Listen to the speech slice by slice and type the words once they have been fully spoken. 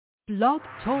Blog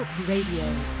Talk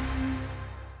Radio.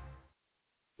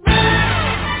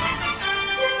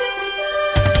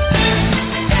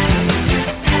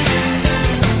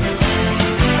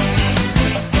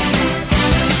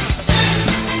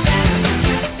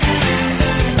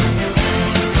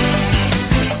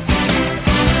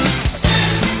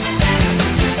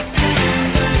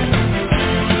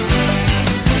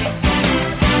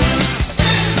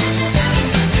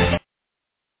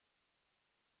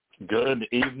 Good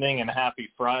evening and happy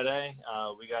Friday.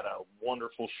 We got a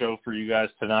wonderful show for you guys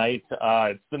tonight.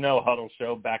 It's the No Huddle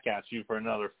Show, back at you for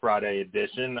another Friday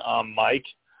edition. I'm Mike.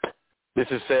 This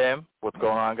is Sam. What's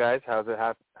going on, guys? How's it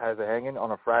hanging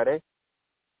on a Friday?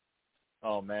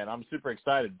 Oh, man, I'm super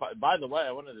excited. By the way,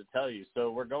 I wanted to tell you,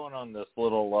 so we're going on this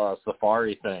little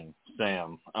safari thing,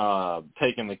 Sam,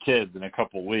 taking the kids in a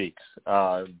couple weeks,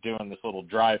 doing this little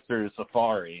drive-through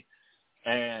safari.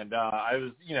 And I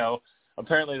was,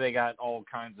 apparently they got all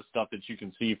kinds of stuff that you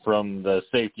can see from the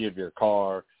safety of your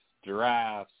car,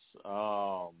 giraffes,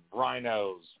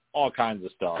 rhinos, all kinds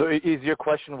of stuff. So is your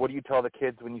question, what do you tell the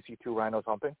kids when you see two rhinos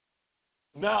humping?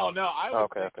 No, I was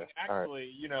thinking, okay.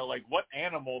 actually, like what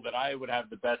animal that I would have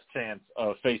the best chance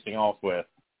of facing off with,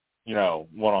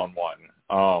 one-on-one.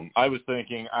 I was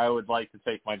thinking I would like to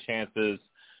take my chances,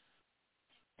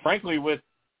 frankly, with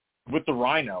the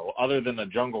rhino, other than the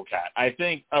jungle cat. I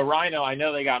think a rhino, I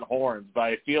know they got horns, but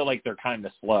I feel like they're kind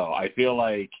of slow. I feel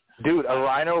like... Dude, a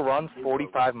rhino runs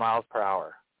 45 miles per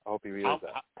hour. I hope you realize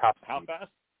that. Top speed. How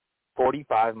fast?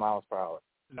 45 miles per hour.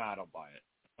 No, I don't buy it.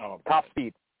 Top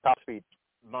speed.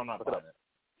 No, I'm not buying it.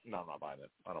 No, I'm not buying it.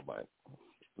 I don't buy it.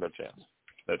 No chance.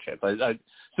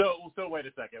 So wait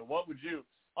a second. What would you...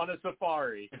 On a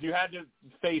safari, if you had to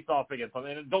face off against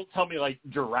something, and don't tell me like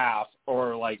giraffe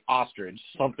or like ostrich,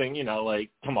 something,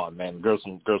 come on, man, grow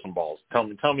some balls. Tell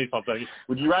me something.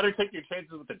 Would you rather take your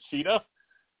chances with a cheetah?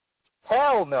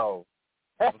 Hell no.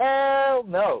 Hell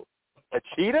no. A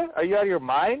cheetah? Are you out of your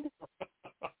mind?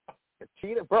 A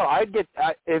cheetah, bro. I'd get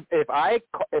if I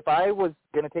was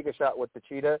gonna take a shot with the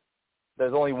cheetah,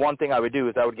 there's only one thing I would do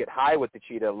is I would get high with the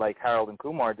cheetah like Harold and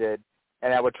Kumar did,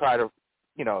 and I would try to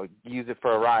use it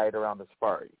for a ride around the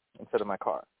safari instead of my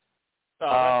car.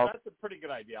 That's a pretty good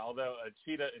idea. Although a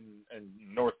cheetah in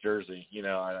North Jersey, I'm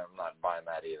not buying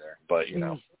that either. But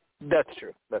that's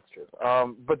true.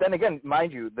 But then again,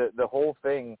 mind you, the whole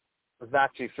thing was not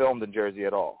actually filmed in Jersey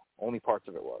at all. Only parts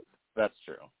of it was. That's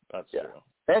true. True.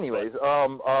 Anyways,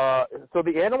 so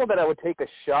the animal that I would take a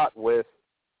shot with,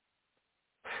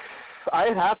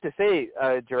 I'd have to say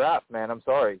giraffe. Man, I'm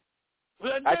sorry.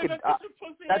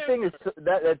 That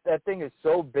thing is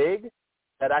so big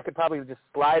that I could probably just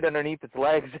slide underneath its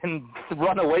legs and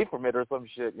run away from it or some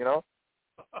shit,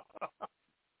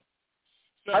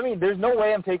 I mean, there's no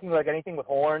way I'm taking like anything with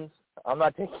horns. I'm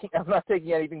not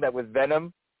taking anything that with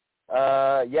venom.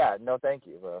 No, thank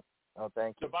you, bro. No,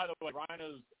 thank you. So by the way,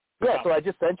 rhinos. Yeah, so I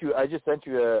just sent you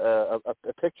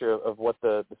a picture of what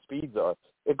the speeds are.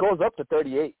 It goes up to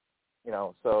 38.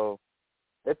 So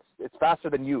it's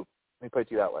faster than you. Let me put it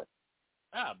to you that way.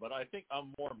 Yeah, but I think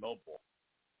I'm more mobile.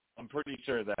 I'm pretty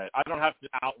sure that I don't have to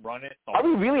outrun it. Are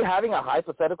we really having a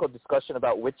hypothetical discussion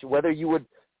about whether you would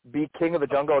be king of the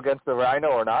jungle against the rhino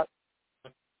or not?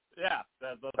 Yeah.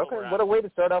 That's okay, what a way to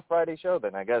start off Friday's show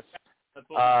then, I guess.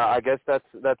 I guess that's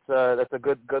a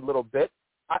good little bit.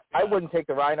 I wouldn't take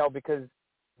the rhino because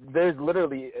there's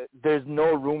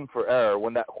no room for error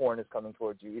when that horn is coming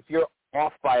towards you. If you're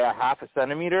off by a half a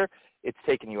centimeter, it's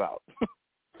taking you out.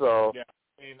 So yeah,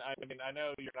 I mean, I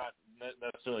know you're not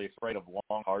necessarily afraid of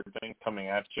long, hard things coming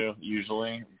at you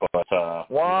usually, but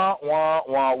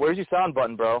wah. Where's your sound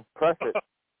button, bro? Press it.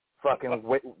 Fucking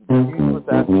useless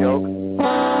ass joke.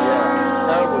 Yeah,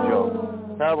 terrible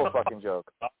joke. Terrible fucking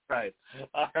joke. All right.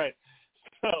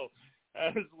 So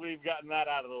as we've gotten that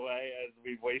out of the way, as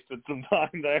we've wasted some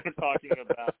time there talking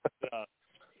about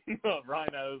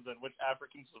rhinos and which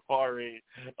African safari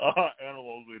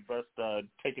animals we'd best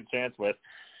take a chance with,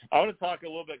 I want to talk a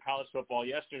little bit college football.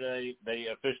 Yesterday, they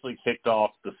officially kicked off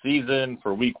the season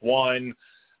for week 1,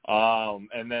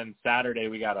 and then Saturday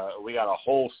we got a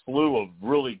whole slew of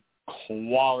really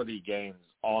quality games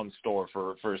on store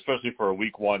for especially for a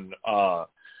week 1.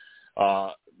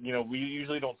 We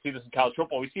usually don't see this in college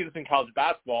football. We see this in college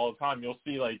basketball all the time. You'll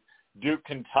see like Duke,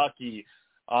 Kentucky,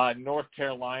 North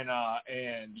Carolina,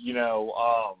 and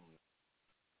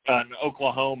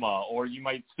Oklahoma, or you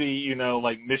might see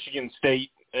like Michigan State,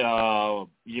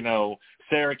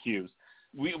 Syracuse.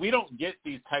 We don't get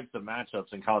these types of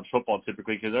matchups in college football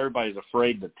typically because everybody's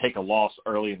afraid to take a loss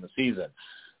early in the season.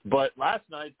 But last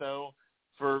night, though,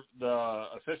 for the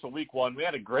official week one. We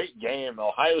had a great game.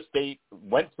 Ohio State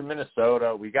went to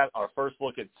Minnesota. We got our first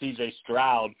look at C.J.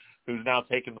 Stroud, who's now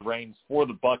taking the reins for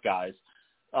the Buckeyes.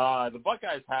 The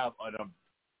Buckeyes have an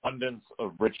abundance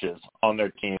of riches on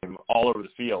their team all over the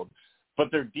field,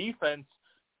 but their defense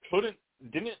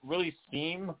didn't really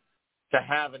seem to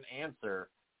have an answer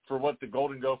for what the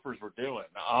Golden Gophers were doing.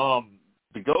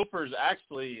 The Gophers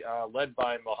actually, led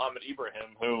by Mohamed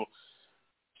Ibrahim, who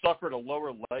suffered a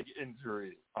lower leg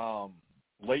injury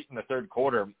late in the third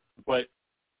quarter. But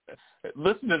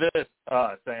listen to this,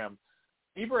 Sam.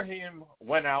 Ibrahim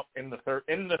went out in the third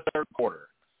quarter.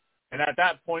 And at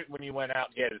that point when he went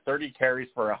out, he had 30 carries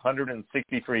for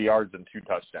 163 yards and 2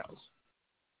 touchdowns.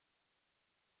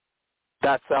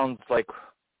 That sounds like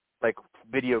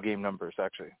video game numbers,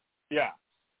 actually. Yeah.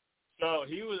 So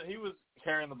he was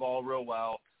carrying the ball real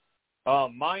well.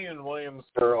 Mayan Williams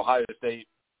for Ohio State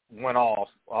went off,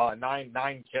 9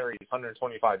 carries,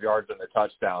 125 yards and a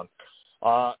touchdown.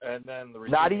 And then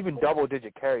not even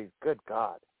double-digit carries. Good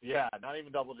God. Yeah, not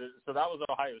even double-digit. So that was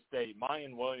Ohio State.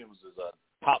 Mayan Williams is a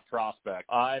top prospect.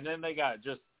 And then they got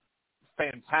just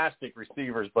fantastic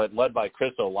receivers, but led by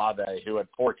Chris Olave, who had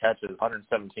 4 catches,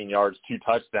 117 yards, 2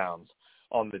 touchdowns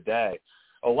on the day.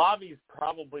 Olave's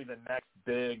probably the next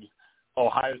big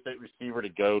Ohio State receiver to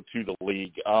go to the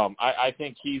league. I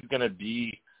think he's going to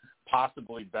be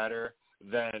possibly better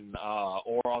than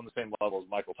or on the same level as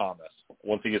Michael Thomas.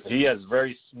 He has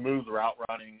very smooth route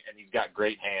running and he's got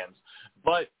great hands.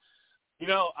 But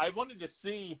I wanted to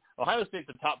see Ohio State's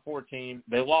a top 4 team.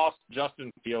 They lost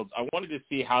Justin Fields. I wanted to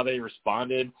see how they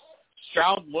responded.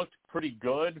 Stroud looked pretty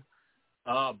good,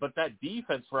 but that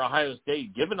defense for Ohio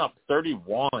State giving up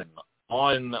 31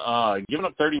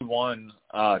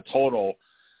 total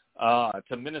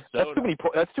to Minnesota.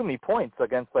 That's too many points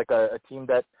against a team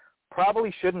that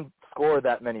probably shouldn't score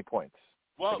that many points.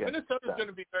 Well, Minnesota's going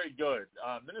to be very good.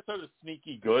 Minnesota's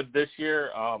sneaky good this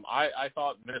year. I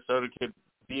thought Minnesota could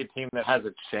be a team that has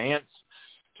a chance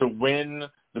to win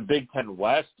the Big Ten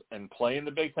West and play in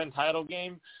the Big Ten title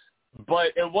game, but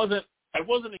I wasn't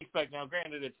expecting. Now,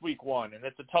 granted, it's week 1 and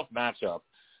it's a tough matchup.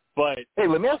 But hey,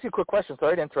 let me ask you a quick question.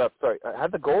 Sorry to interrupt. Sorry.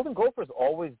 Have the Golden Gophers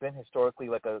always been historically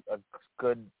like a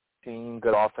good team,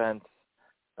 good offense,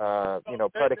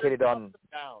 predicated on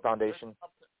foundation?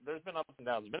 There's been ups and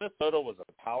downs. Minnesota was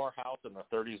a powerhouse in the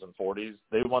 30s and 40s.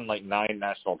 They won 9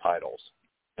 national titles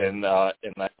in that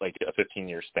a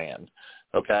 15-year span.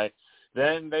 Okay,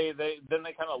 then they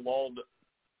kind of lulled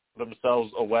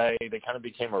themselves away. They kind of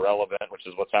became irrelevant, which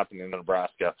is what's happening in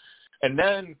Nebraska. And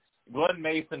then Glenn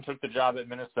Mason took the job at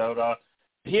Minnesota.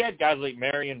 He had guys like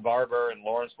Marion Barber and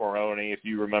Lawrence Moroney, if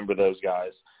you remember those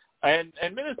guys. And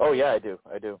Minnesota. Oh yeah, I do.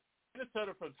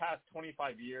 Minnesota for the past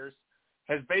 25 years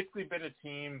has basically been a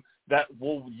team that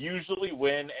will usually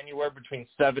win anywhere between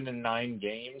 7 and 9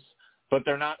 games, but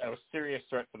they're not a serious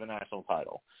threat for the national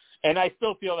title. And I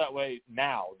still feel that way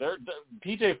now.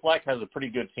 PJ Fleck has a pretty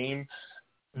good team.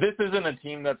 This isn't a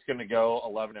team that's going to go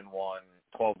 11-1,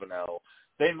 12-0.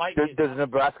 They might. Does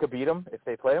Nebraska beat them if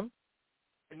they play them?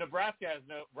 Nebraska has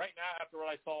no. Right now, after what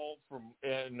I saw from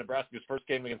Nebraska's first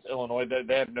game against Illinois,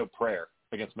 they have no prayer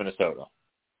against Minnesota.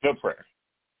 No prayer.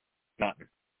 Nothing.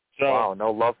 So, wow,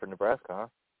 no love for Nebraska, huh?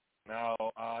 No,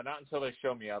 not until they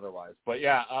show me otherwise. But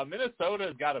yeah,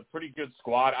 Minnesota's got a pretty good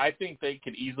squad. I think they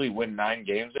could easily win 9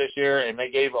 games this year, and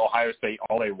they gave Ohio State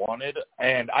all they wanted.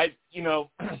 And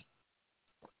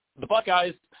the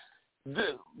Buckeyes.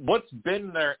 What's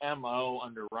been their MO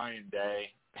under Ryan Day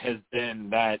has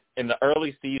been that in the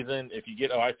early season, if you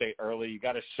get Ohio State early, you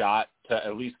got a shot to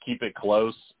at least keep it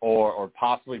close or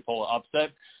possibly pull an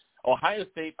upset. Ohio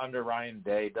State under Ryan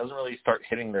Day doesn't really start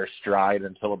hitting their stride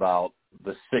until about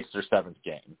the 6th or 7th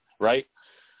game, right?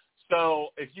 So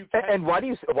if you and why do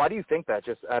you think that?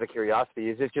 Just out of curiosity,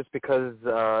 is it just because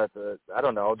I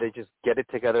don't know, they just get it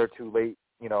together too late?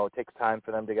 It takes time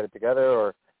for them to get it together,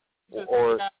 or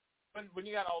when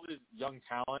you got all this young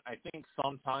talent, I think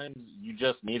sometimes you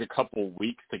just need a couple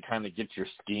weeks to kind of get your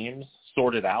schemes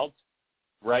sorted out,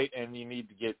 right? And you need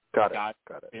to get guys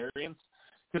experience.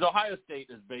 Because Ohio State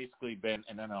has basically been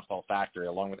an NFL factory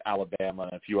along with Alabama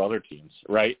and a few other teams,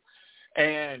 right?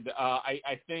 And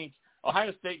I think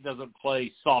Ohio State doesn't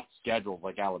play soft schedules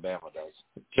like Alabama does,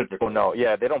 typically. Oh, no.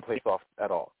 Yeah, they don't play soft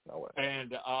at all. No way.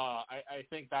 And I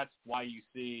think that's why you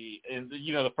see, in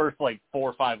the first 4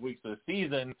 or 5 weeks of the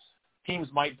season, teams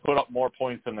might put up more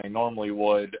points than they normally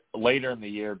would later in the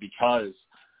year because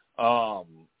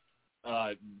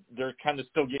they're kind of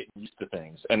still getting used to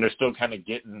things, and they're still kind of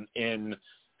getting into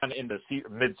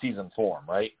mid-season form,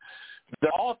 right?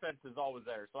 their offense is always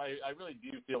there. So I really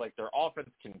do feel like their offense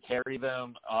can carry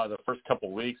them the first couple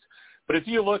of weeks. But if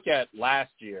you look at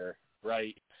last year,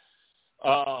 right,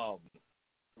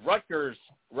 Rutgers,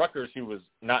 who was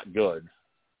not good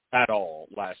at all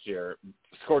last year,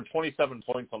 scored 27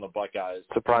 points on the Buckeyes.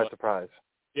 Surprise, surprise.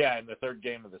 Yeah, in the third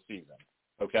game of the season.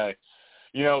 Okay.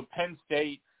 Penn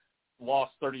State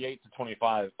lost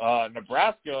 38-25.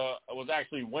 Nebraska was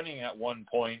actually winning at one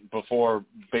point before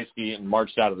basically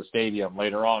marched out of the stadium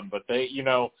later on. But they,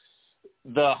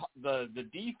 the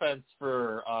defense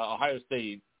for Ohio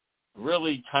State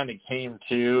really kind of came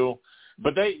to.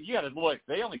 But you got to look,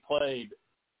 they only played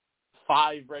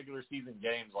 5 regular season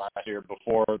games last year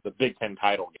before the Big Ten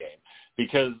title game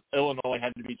because Illinois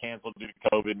had to be canceled due to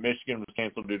COVID. Michigan was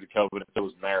canceled due to COVID, and so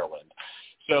was Maryland.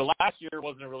 So last year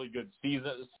wasn't a really good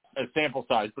season sample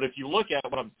size. But if you look at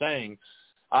what I'm saying,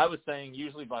 I was saying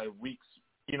usually by weeks,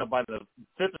 by the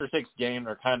 5th or 6th game,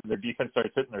 their defense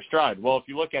started hitting their stride. Well, if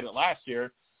you look at it last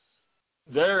year,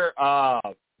 their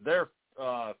 5th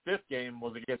game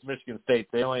was against Michigan State.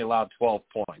 They only allowed 12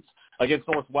 points. Against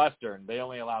Northwestern, they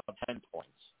only allowed 10 points.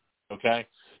 Okay?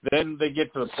 Then they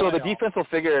get to the playoffs. So the defense will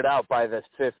figure it out by the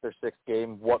 5th or 6th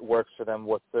game, what works for them,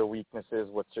 what's their weaknesses,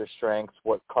 what's their strengths,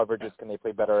 what coverages can they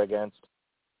play better against.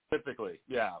 Typically,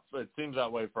 yeah. It seems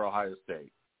that way for Ohio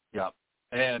State. Yep.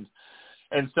 And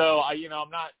so,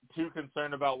 I'm not too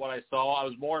concerned about what I saw. I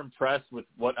was more impressed with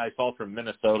what I saw from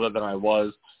Minnesota than I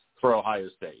was for Ohio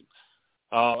State.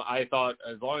 I thought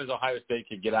as long as Ohio State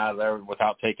could get out of there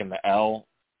without taking the L,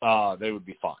 they would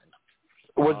be fine.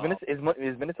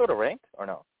 Is Minnesota ranked or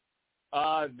no?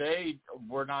 They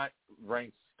were not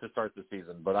ranked to start the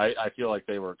season, but I feel like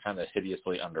they were kind of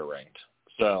hideously underranked.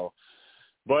 So,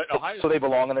 but Ohio. So they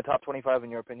belong in the top 25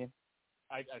 in your opinion?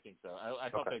 I think so. I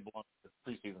thought they belonged in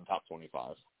the preseason top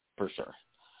 25 for sure.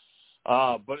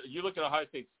 But you look at Ohio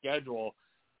State's schedule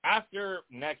after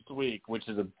next week, which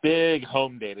is a big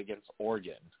home date against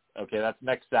Oregon. Okay, that's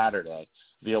next Saturday,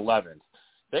 the 11th.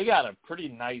 They got a pretty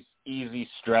nice, easy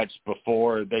stretch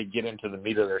before they get into the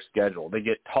meat of their schedule. They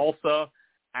get Tulsa,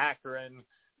 Akron,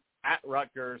 at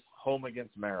Rutgers, home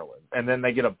against Maryland. And then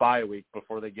they get a bye week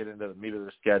before they get into the meat of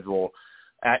their schedule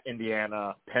at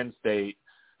Indiana, Penn State,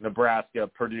 Nebraska,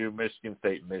 Purdue, Michigan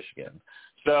State, Michigan.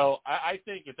 So I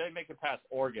think if they make it past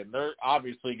Oregon, they're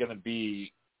obviously going to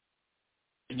be,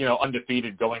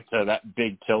 undefeated going to that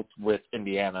big tilt with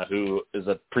Indiana, who is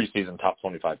a preseason top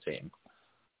 25 team.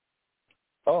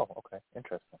 Oh, okay.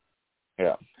 Interesting.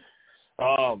 Yeah.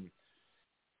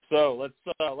 So let's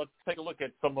take a look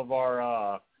at some of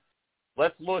our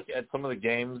let's look at some of the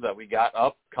games that we got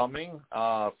upcoming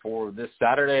for this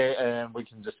Saturday, and we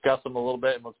can discuss them a little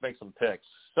bit, and let's make some picks.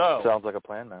 So sounds like a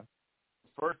plan, man.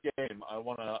 First game, I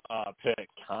want to pick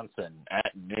Wisconsin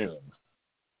at noon.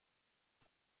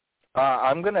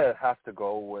 I'm going to have to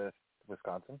go with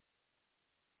Wisconsin.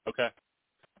 Okay.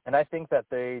 And I think that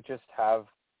they just have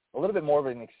a little bit more of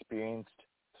an experienced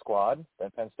squad than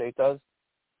Penn State does.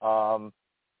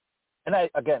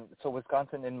 So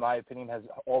Wisconsin, in my opinion, has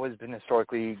always been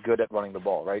historically good at running the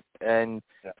ball, right? And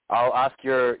yeah. I'll ask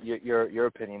your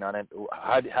opinion on it.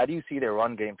 How do you see their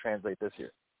run game translate this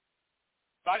year?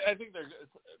 I think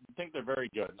they're very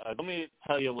good. Let me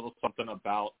tell you a little something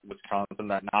about Wisconsin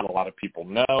that not a lot of people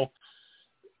know.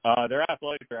 Their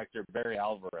athletic director, Barry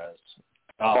Alvarez.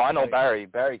 I know Barry.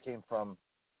 Barry came from.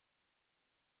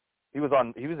 He was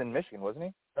in Michigan, wasn't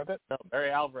he? No,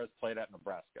 Barry Alvarez played at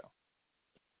Nebraska.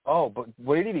 Oh, but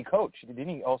where did he coach? Didn't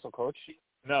he also coach?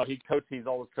 No, he's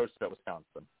always coached at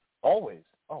Wisconsin. Always?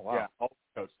 Oh, wow. Yeah, always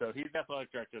coached. So he's the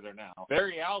athletic director there now.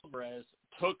 Barry Alvarez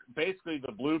took basically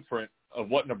the blueprint of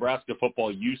what Nebraska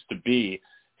football used to be,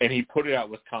 and he put it at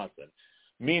Wisconsin.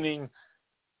 Meaning,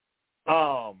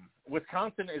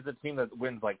 Wisconsin is a team that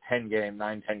wins like 10 games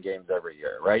every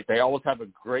year, right? They always have a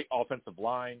great offensive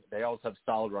line. They always have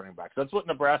solid running backs. That's what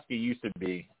Nebraska used to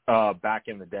be back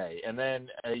in the day. And then,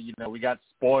 we got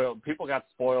spoiled. People got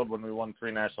spoiled when we won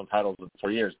 3 national titles in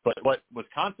 4 years. But what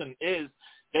Wisconsin is,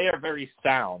 they are very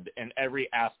sound in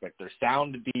every aspect. They're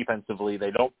sound defensively.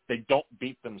 They don't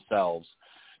beat themselves.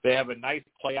 They have a nice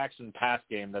play-action pass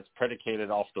game that's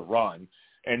predicated off the run.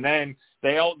 And then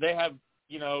they have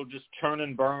just churn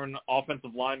and burn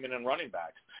offensive linemen and running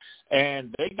backs.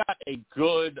 And they got a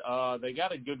good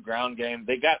ground game.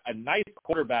 They got a nice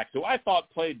quarterback who I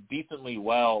thought played decently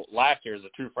well last year as a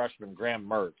true freshman, Graham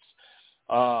Mertz.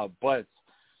 But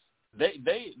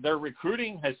their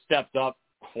recruiting has stepped up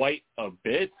quite a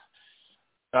bit.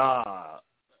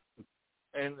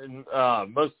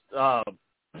 Most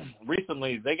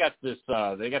recently they got this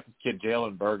kid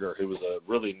Jalen Berger, who was a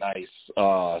really nice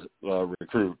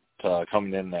recruit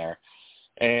coming in there.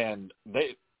 and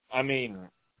they're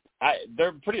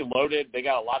pretty loaded. They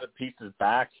got a lot of pieces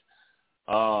back.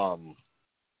 I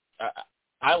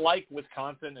like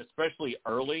Wisconsin, especially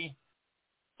early.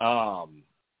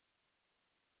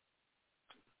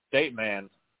 State, man,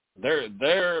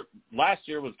 their last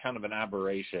year was kind of an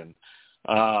aberration.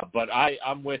 But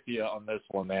I'm with you on this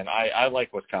one, man. I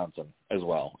like Wisconsin as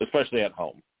well, especially at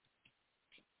home.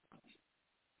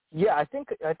 Yeah, I think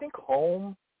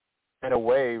home and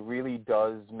away really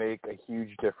does make a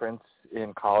huge difference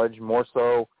in college, more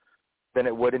so than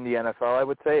it would in the NFL, I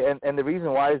would say. And the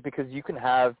reason why is because you can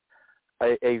have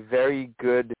a very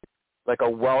good, like a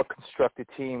well-constructed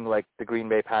team like the Green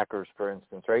Bay Packers, for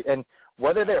instance, right? And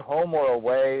whether they're home or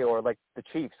away, or like the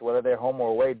Chiefs, whether they're home or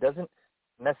away, doesn't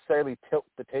necessarily tilt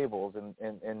the tables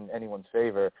in anyone's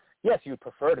favor. Yes, you'd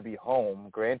prefer to be home,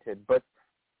 granted, but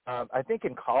I think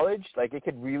in college, like, it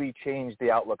could really change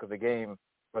the outlook of the game,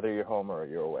 whether you're home or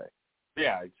you're away.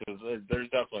 Yeah, because there's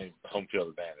definitely home field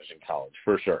advantage in college,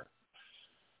 for sure.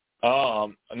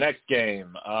 Next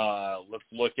game, let's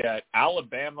look at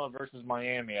Alabama versus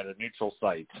Miami at a neutral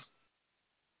site.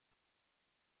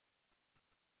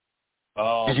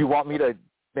 Did you want me to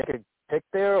make a pick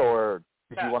there, or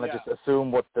did you want to just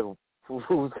assume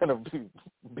who's going to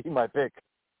be my pick?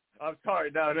 I'm sorry,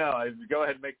 no. Go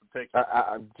ahead and make the pick.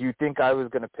 Do you think I was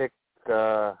going to pick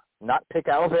not pick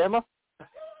Alabama?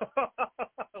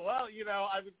 Well,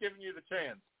 I was giving you the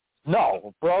chance.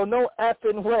 No, bro, no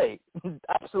effing way.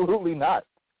 Absolutely not.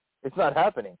 It's not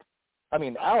happening. I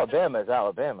mean, Alabama is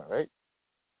Alabama, right?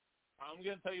 I'm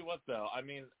going to tell you what, though. I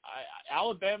mean,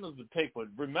 Alabama's the pick, but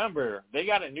remember, they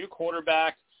got a new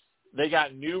quarterback. They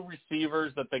got new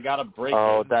receivers that they got to break in.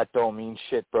 Oh, that don't mean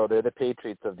shit, bro. They're the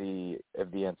Patriots of the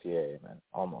NCAA, man,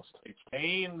 almost. The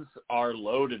Canes are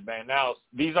loaded, man. Now,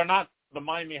 these are not the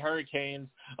Miami Hurricanes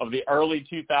of the early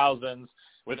 2000s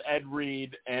with Ed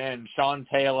Reed and Sean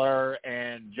Taylor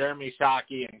and Jeremy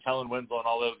Shockey and Kellen Winslow and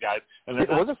all those guys. And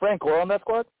wasn't Frank Gore on that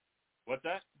squad? What's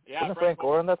that? Yeah, wasn't Frank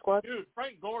Gore on that squad? Dude,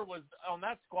 Frank Gore was on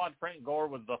that squad. Frank Gore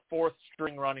was the fourth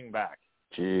string running back.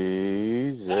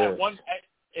 Jesus.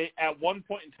 At one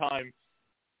point in time,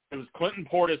 it was Clinton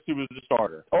Portis who was the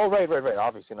starter. Oh, right.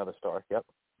 Obviously another star. Yep.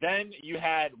 Then you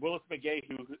had Willis McGahee,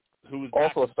 who was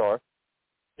also a star.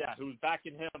 Yeah, who was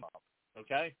backing him up.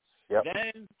 Okay. Yep.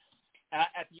 Then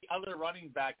at the other running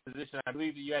back position, I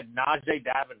believe you had Najee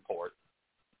Davenport,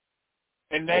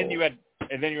 and then you had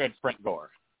Frank Gore.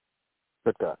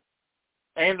 Good guy.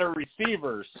 And the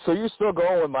receivers. So you're still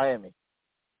going with Miami?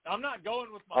 I'm not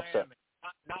going with Miami. Upset.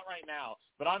 Not right now.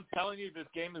 But I'm telling you, this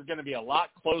game is going to be a lot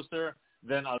closer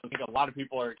than I think a lot of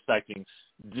people are expecting.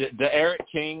 The Eric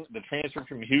King, the transfer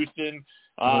from Houston,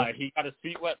 he got his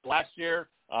feet wet last year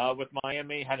with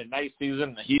Miami, had a nice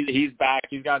season. He's back.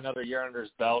 He's got another year under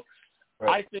his belt.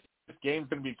 Right. I think this game's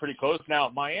going to be pretty close. Now,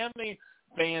 Miami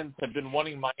fans have been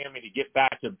wanting Miami to get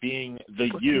back to being the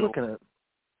U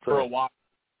for a while.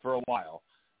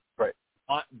 Right.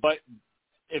 But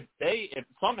if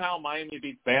somehow Miami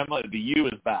beats Bama, the U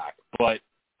is back. But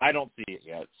I don't see it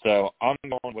yet, so I'm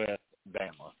going with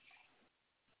Bama.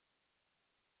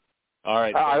 All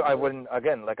right. I wouldn't.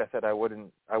 Again, like I said, I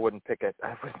wouldn't pick it.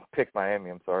 I wouldn't pick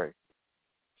Miami. I'm sorry.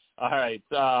 All right.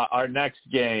 Our next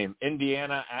game,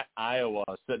 Indiana at Iowa.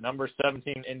 So number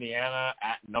 17, Indiana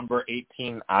at number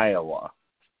 18, Iowa.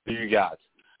 Who you got?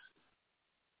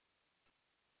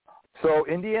 So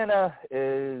Indiana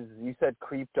is, you said,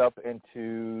 creeped up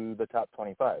into the top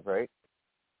 25, right?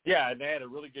 Yeah, they had a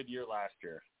really good year last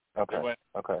year. Okay. They went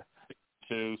okay.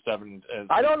 2-7.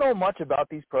 I don't know much about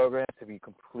these programs, to be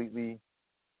completely,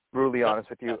 brutally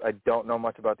honest with you. I don't know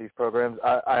much about these programs.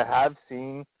 I have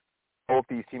seen both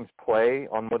these teams play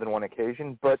on more than one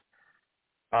occasion, but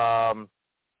I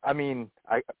mean,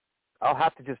 I'll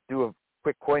have to just do a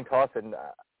quick coin toss, and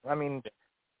I mean,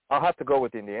 I'll have to go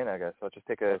with Indiana, I guess. I'll just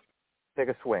take a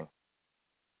swing.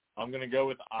 I'm going to go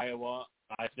with Iowa.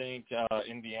 I think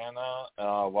Indiana,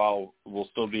 while will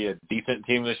still be a decent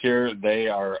team this year, they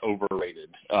are overrated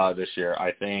this year.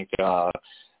 I think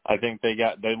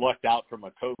they lucked out from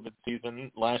a COVID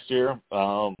season last year.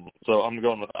 So I'm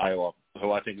going with Iowa,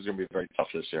 who I think is going to be very tough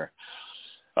this year.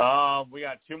 We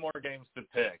got two more games to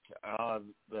pick.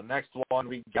 The next one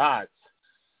we got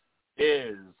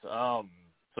is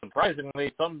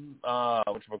surprisingly, some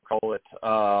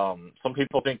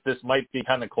people think this might be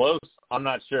kind of close. I'm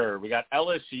not sure. We got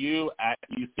LSU at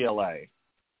UCLA.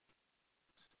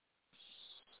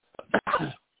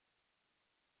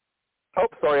 Oh,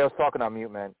 sorry, I was talking on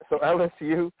mute, man. So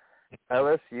LSU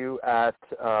at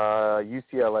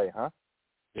UCLA, huh?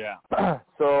 Yeah.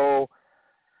 So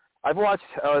I've watched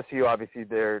LSU. Obviously,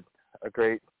 they're a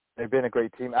great They've been a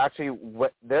great team. Actually,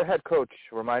 their head coach,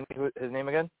 remind me his name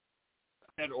again?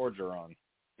 Ed Orgeron.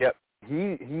 Yep.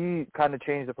 He kind of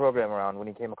changed the program around when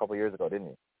he came a couple years ago, didn't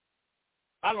he?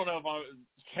 I don't know if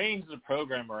change the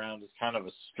program around is kind of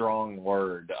a strong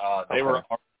word. They Okay. were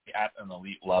already at an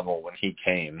elite level when he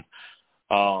came.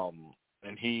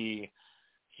 And he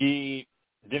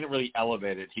didn't really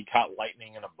elevate it. He caught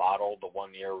lightning in a bottle the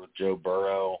one year with Joe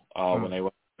Burrow when they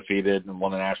went undefeated and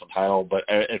won a national title. But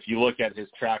if you look at his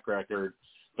track record,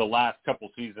 the last couple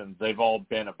seasons, they've all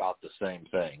been about the same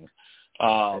thing.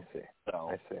 I see.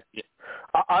 So, I see. Yeah.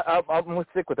 I'm going to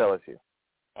stick with LSU.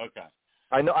 Okay.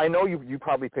 I know you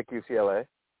probably pick UCLA.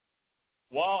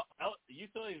 Well,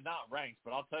 UCLA is not ranked,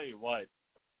 but I'll tell you what.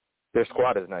 Their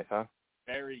squad is nice, huh?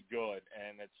 Very good,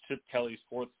 and it's Chip Kelly's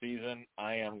 4th season.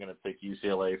 I am going to pick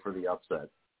UCLA for the upset.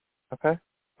 Okay.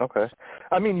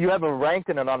 I mean, you have a ranked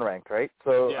and an unranked, right?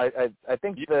 So Yeah. I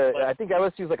think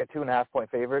LSU is like a 2.5 point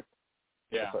favorite.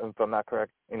 Yeah. If I'm not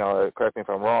correct, correct me if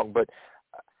I'm wrong, but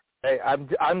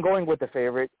I'm going with the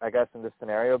favorite, I guess, in this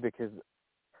scenario because,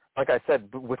 like I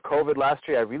said, with COVID last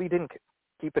year, I really didn't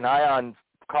keep an eye on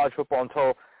college football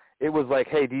until it was like,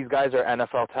 hey, these guys are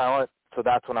NFL talent. So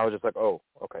that's when I was just like, oh,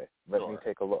 okay, let me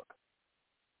take a look.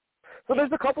 So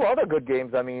there's a couple other good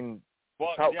games. I mean,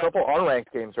 couple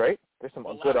unranked games, right? There's some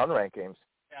good unranked games.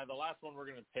 Yeah, the last one we're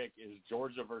going to pick is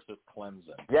Georgia versus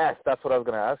Clemson. Yes, that's what I was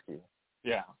going to ask you.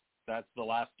 Yeah, that's the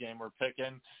last game we're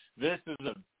picking. This is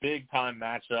a big-time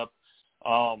matchup.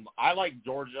 I like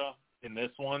Georgia in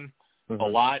this one a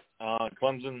lot.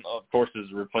 Clemson, of course,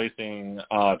 is replacing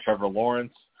Trevor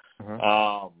Lawrence.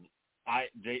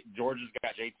 Georgia's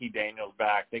got JT Daniels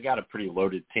back. They got a pretty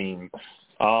loaded team.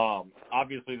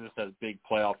 Obviously, this has big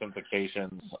playoff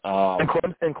implications.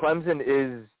 And Clemson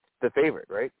is the favorite,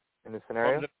 right, in this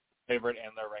scenario? Clemson is the favorite,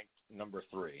 and they're ranked number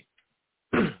 3.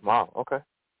 Wow. Okay.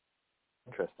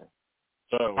 Interesting.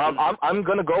 So I'm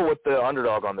going to go with the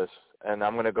underdog on this, and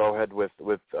I'm going to go ahead with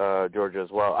Georgia as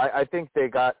well. I think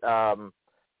Clemson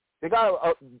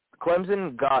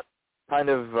got kind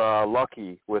of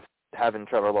lucky with having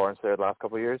Trevor Lawrence there the last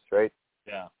couple of years, right?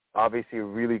 Yeah. Obviously, a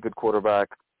really good quarterback,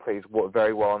 plays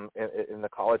very well in the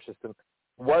college system.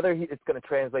 Whether it's going to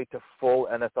translate to full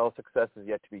NFL success is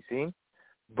yet to be seen.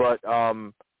 But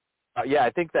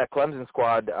I think that Clemson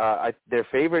squad, they're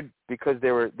favored because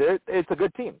it's a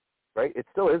good team, right? It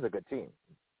still is a good team.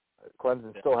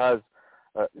 Clemson still has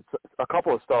a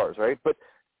couple of stars, right? But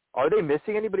are they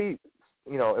missing anybody,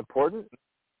 important?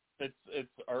 It's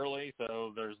early,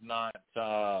 so there's not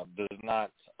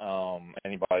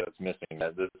anybody that's missing.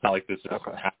 It's not like this is a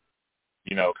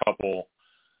couple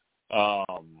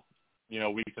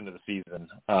weeks into the season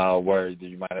where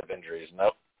you might have injuries.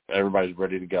 Nope, everybody's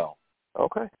ready to go.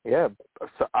 Okay, yeah.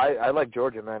 So I like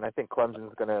Georgia, man. I think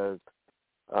Clemson's gonna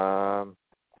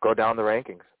go down the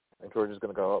rankings, and Georgia's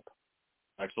gonna go up.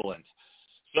 Excellent.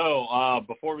 So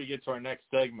before we get to our next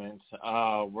segment,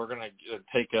 we're gonna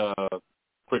take a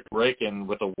quick break in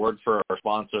with a word for our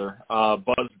sponsor,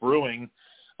 Buzz Brewing,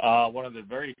 one of the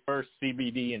very first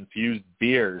CBD-infused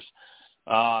beers.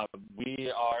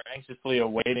 We are anxiously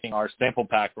awaiting our sample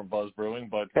pack from Buzz Brewing.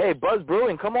 But hey, Buzz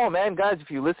Brewing, come on, man. Guys, if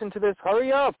you listen to this,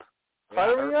 hurry up.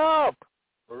 Hurry up.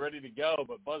 We're ready to go.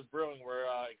 But Buzz Brewing, we're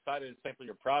excited to sample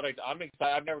your product. I'm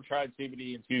excited. I've never tried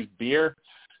CBD-infused beer,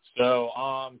 so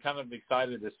I'm kind of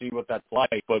excited to see what that's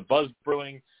like. But Buzz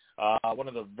Brewing, one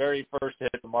of the very first to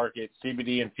hit the market,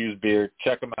 CBD-infused beer.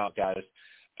 Check them out, guys.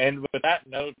 And with that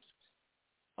note,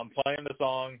 I'm playing the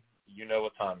song. You know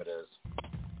what time it is.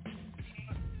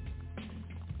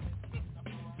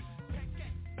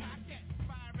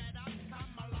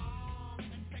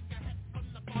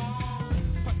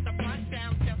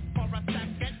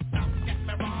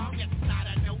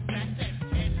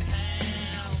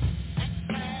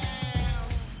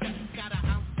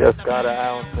 Just got an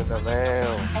ounce in the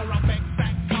mail.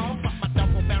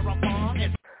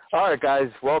 All right, guys,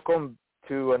 welcome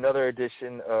to another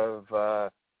edition of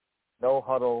No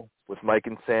Huddle with Mike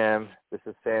and Sam. This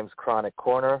is Sam's Chronic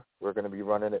Corner. We're going to be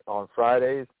running it on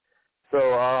Fridays. So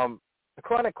the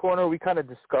Chronic Corner, we kind of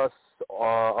discuss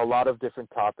a lot of different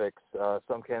topics,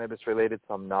 some cannabis-related,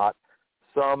 some not,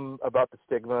 some about the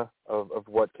stigma of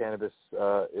what cannabis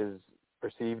is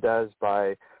perceived as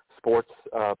by sports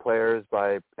players,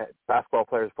 by basketball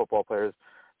players, football players,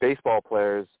 baseball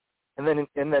players, and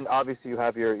then obviously you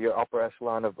have your upper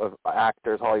echelon of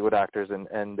actors, Hollywood actors,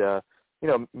 and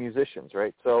musicians,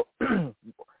 right? So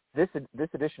this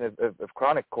edition of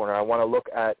Chronic Corner, I want to look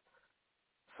at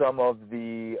some of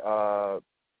the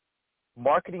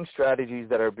marketing strategies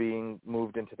that are being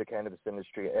moved into the cannabis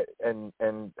industry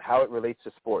and how it relates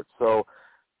to sports. So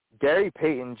Gary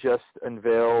Payton just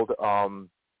unveiled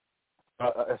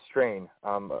a strain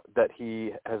that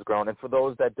he has grown. And for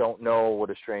those that don't know what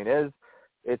a strain is,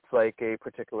 it's like a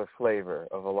particular flavor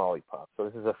of a lollipop. So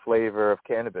this is a flavor of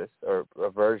cannabis, or a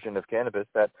version of cannabis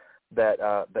that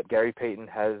Gary Payton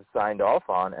has signed off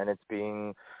on, and it's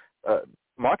being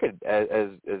marketed as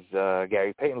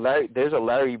Gary Payton. There's a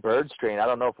Larry Bird strain. I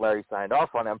don't know if Larry signed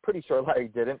off on it. I'm pretty sure Larry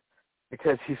didn't,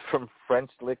 because he's from French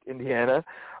Lick, Indiana.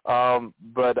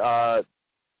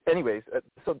 Anyways,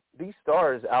 so these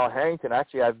stars, Al Harrington,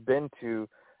 actually I've been to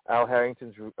Al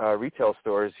Harrington's retail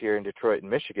stores here in Detroit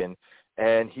and Michigan,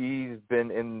 and he's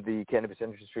been in the cannabis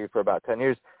industry for about 10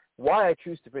 years. Why I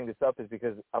choose to bring this up is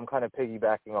because I'm kind of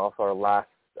piggybacking off our last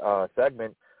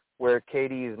segment, where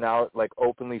KD is now like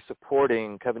openly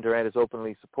supporting, Kevin Durant is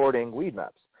openly supporting weed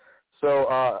maps.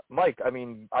 So, Mike, I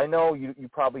mean, I know you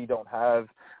probably don't have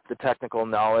the technical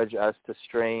knowledge as to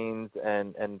strains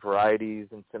and varieties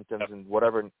and symptoms and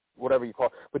whatever you call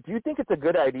it, but do you think it's a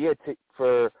good idea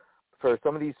for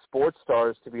some of these sports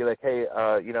stars to be like, hey,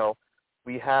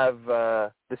 we have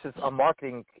I'm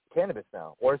marketing cannabis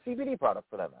now, or a CBD product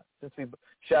for that matter, since we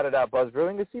shouted out Buzz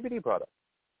Brewing, a CBD product.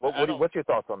 What's your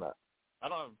thoughts on that? I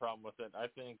don't have a problem with it. I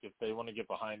think if they want to get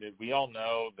behind it, we all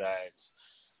know that.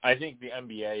 I think the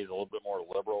NBA is a little bit more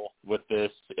liberal with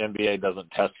this. The NBA doesn't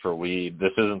test for weed.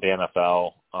 This isn't the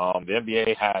NFL. The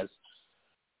NBA has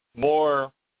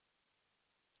more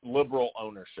liberal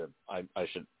ownership, I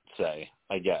should say,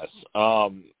 I guess.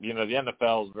 The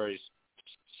NFL is very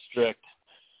strict.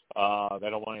 They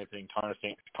don't want anything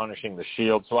tarnishing the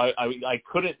shield. So I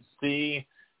couldn't see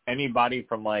anybody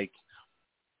from, like,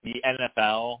 the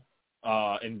NFL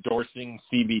endorsing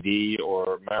CBD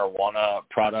or marijuana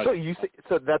products.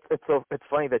 It's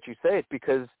funny that you say it,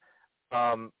 because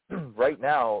right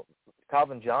now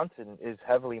Calvin Johnson is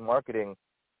heavily marketing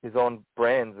his own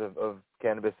brands of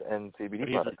cannabis and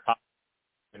CBD products.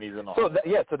 And he's in the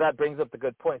so that brings up the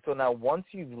good point. So now once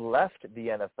you've left the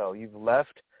NFL, you've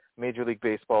left Major League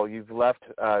Baseball, you've left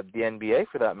the NBA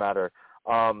for that matter,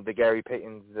 the Gary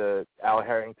Paytons, the Al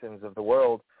Harringtons of the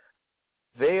world,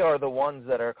 they are the ones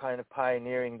that are kind of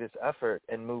pioneering this effort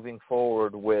and moving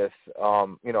forward with,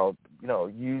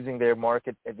 using their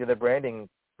market, their branding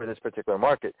for this particular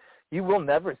market. You will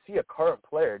never see a current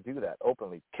player do that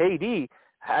openly. KD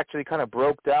actually kind of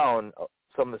broke down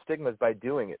some of the stigmas by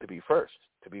doing it, to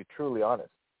be truly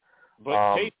honest.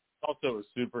 But KD's also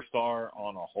a superstar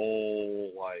on a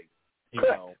whole,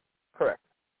 Correct.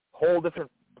 Whole different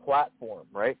platform,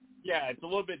 right? Yeah, it's a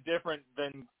little bit different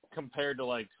than compared to,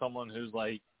 like, someone who's,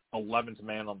 like, 11th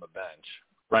man on the bench,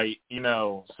 right?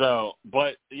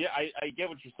 But, yeah, I get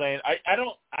what you're saying.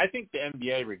 I think the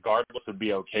NBA, regardless, would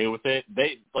be okay with it.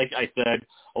 They, like I said,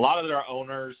 a lot of their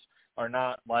owners are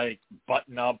not, like,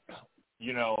 button up,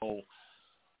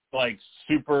 like,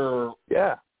 super...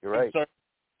 Yeah, you're right.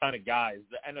 ...kind of guys.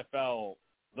 The NFL...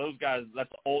 Those guys,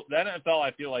 that's old. The NFL,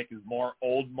 I feel like, is more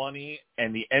old money,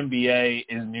 and the NBA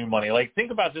is new money. Like, think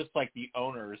about just, like, the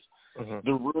owners,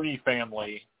 the Rooney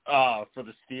family for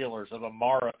the Steelers, or the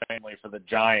Mara family for the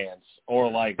Giants,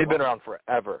 or, like... They've been around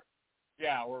forever.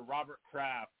 Yeah, or Robert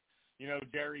Kraft,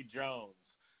 Jerry Jones.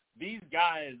 These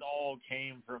guys all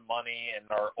came from money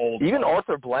and are old. Even money.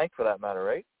 Arthur Blank, for that matter,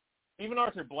 right? Even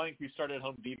Arthur Blank, who started at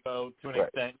Home Depot to an right.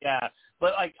 extent, yeah.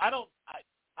 But, like, I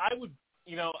would...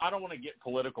 I don't want to get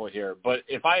political here, but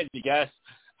if I had to guess,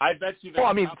 I bet you... Well,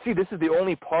 I mean, see, this is the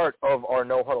only part of our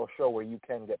No Huddle show where you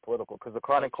can get political, because the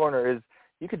Chronic Corner is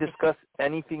you could discuss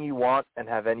anything you want and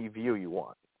have any view you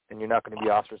want, and you're not going to be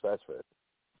ostracized for it.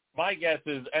 My guess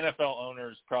is NFL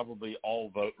owners probably all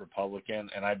vote Republican,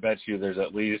 and I bet you there's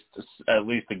at least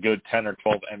a good 10 or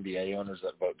 12 NBA owners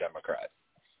that vote Democrat.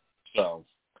 So,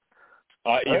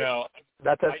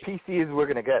 That's as PC as we're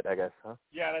going to get, I guess, huh?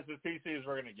 Yeah, that's as PC as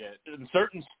we're going to get. In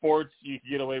certain sports, you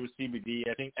can get away with CBD.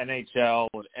 I think NHL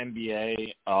and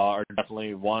NBA are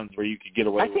definitely ones where you could get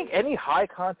away with it. I think any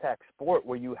high-contact sport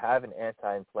where you have an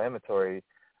anti-inflammatory,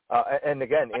 and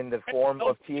again, in the form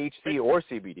of THC or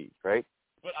CBD, right?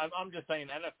 But I'm just saying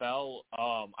NFL,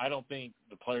 I don't think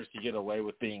the players could get away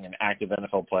with being an active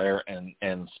NFL player and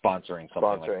sponsoring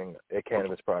something like a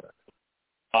cannabis product.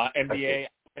 NBA,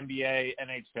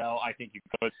 NHL, I think you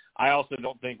could. I also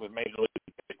don't think with Major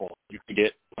League Baseball you could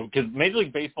get, because Major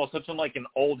League Baseball is such like an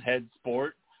old head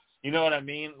sport. You know what I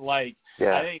mean? Like,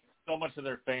 yeah. I think so much of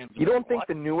their fans. You don't think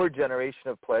the newer generation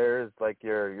of players, like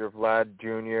your Vlad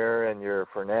Jr. and your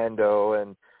Fernando,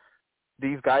 and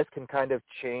these guys can kind of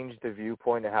change the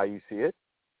viewpoint of how you see it?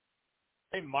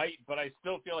 They might, but I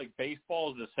still feel like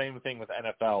baseball is the same thing with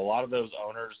NFL. A lot of those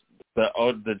owners,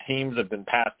 the teams have been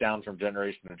passed down from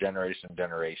generation to generation to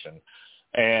generation.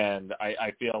 And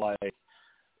I feel like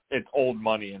it's old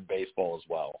money in baseball as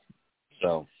well.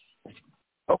 So.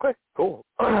 Okay, cool.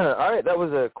 All right, that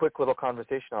was a quick little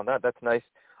conversation on that. That's nice.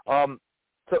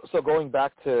 So going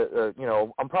back to,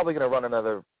 I'm probably going to run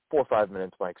another 4 or 5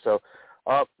 minutes, Mike. So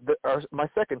my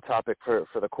second topic for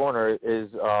the corner is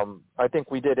I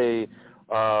think we did a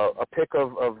pick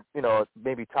of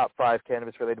maybe top 5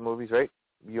 cannabis-related movies, right?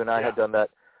 You and I had done that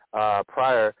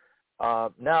prior.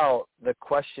 Now the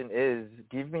question is,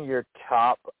 give me your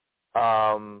top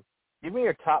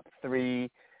 3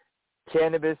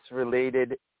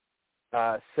 cannabis-related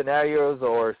scenarios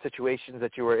or situations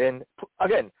that you were in.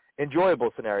 Again,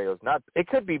 enjoyable scenarios. It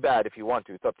could be bad if you want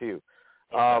to. It's up to you.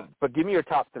 Okay. But give me your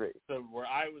top 3. So where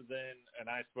I was in and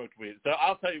I smoked weed. So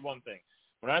I'll tell you one thing.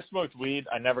 When I smoked weed,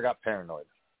 I never got paranoid.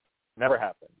 Never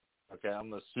happened. Okay,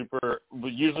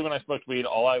 usually when I smoked weed,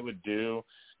 all I would do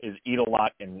is eat a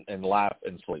lot and laugh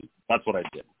and sleep. That's what I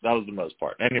did. That was the most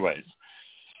part. Anyways,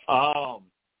 one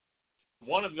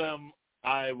of them,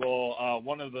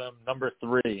 number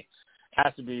 3,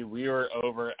 has to be, we were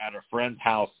over at a friend's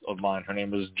house of mine. Her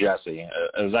name was Jessie.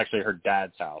 It was actually her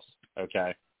dad's house,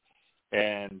 okay?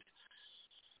 And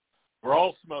we're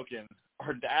all smoking.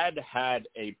 Her dad had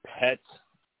a pet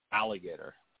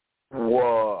alligator.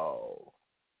 Whoa.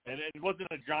 And it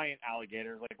wasn't a giant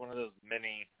alligator, like one of those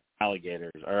mini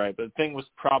alligators, all right? But the thing was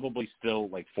probably still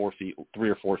like 3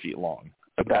 or 4 feet long,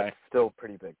 okay? That's still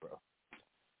pretty big, bro.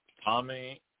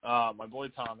 Tommy, my boy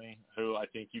Tommy, who I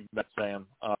think you've met Sam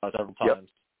several times,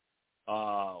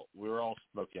 we were all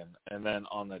smoking. And then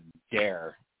on the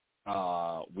dare,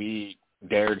 we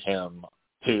dared him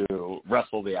to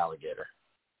wrestle the alligator.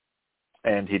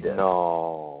 And he did.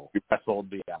 No. He wrestled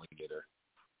the alligator.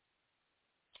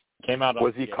 Came out.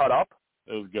 Was he cut up?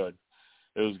 It was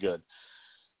good.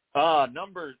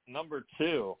 Number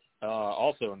 2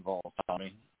 also involves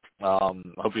Tommy.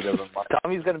 Hope he doesn't mind.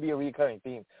 Tommy's going to be a recurring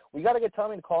theme. We got to get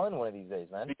Tommy to call in one of these days,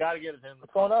 man. We got to get him.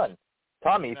 What's going on?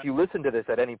 Tommy, if you listen to this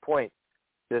at any point,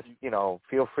 just,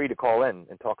 feel free to call in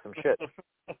and talk some shit.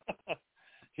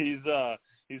 He's a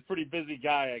pretty busy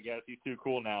guy, I guess. He's too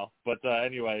cool now. But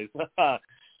anyways,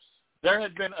 there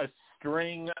had been a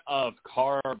string of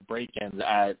car break-ins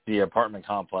at the apartment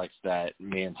complex that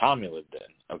me and Tommy lived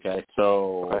in. Okay,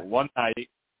 so one night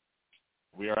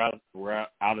we're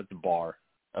out at the bar.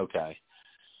 Okay,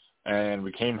 and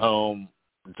we came home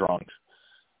drunk,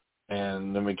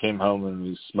 and then we came home and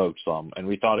we smoked some, and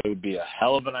we thought it would be a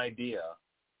hell of an idea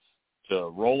to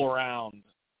roll around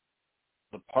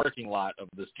the parking lot of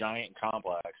this giant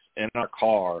complex in our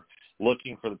car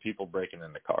looking for the people breaking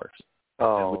into cars.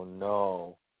 Oh,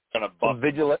 no. Some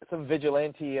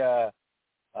vigilante,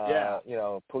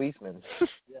 policemen.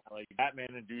 Yeah, like Batman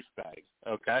and douchebag,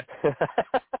 okay?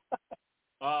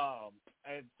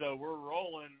 And so we're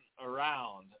rolling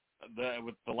around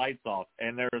with the lights off,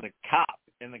 and there's a cop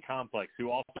in the complex who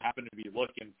also happened to be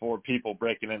looking for people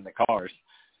breaking into cars,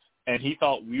 and he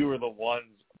thought we were the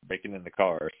ones breaking into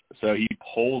cars. So he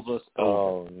pulls us over.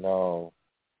 Oh, no.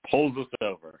 Pulls us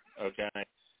over, okay?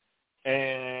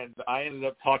 And I ended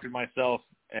up talking myself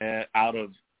out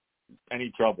of any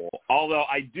trouble. Although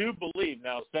I do believe,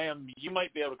 now, Sam, you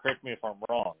might be able to correct me if I'm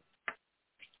wrong,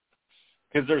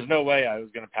 because there's no way I was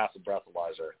going to pass a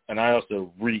breathalyzer, and I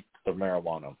also reeked of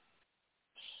marijuana.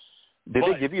 Did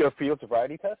they give you a field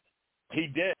sobriety test? He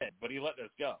did, but he let us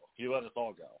go. He let us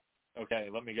all go. Okay,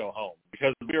 let me go home.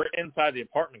 Because we were inside the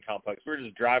apartment complex. We were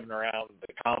just driving around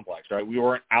the complex, right? We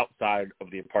weren't outside of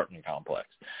the apartment complex.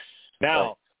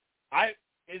 Now,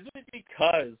 isn't it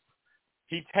because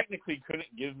he technically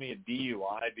couldn't give me a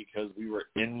DUI because we were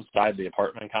inside the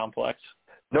apartment complex?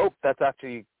 Nope, that's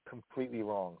actually completely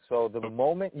wrong. So the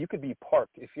moment you could be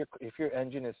parked, if your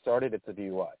engine is started, it's a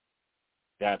DUI.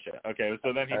 Gotcha. Okay,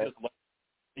 so then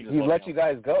he let you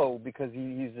guys go because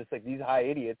he's just like, these high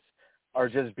idiots are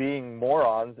just being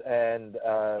morons, and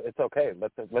it's okay.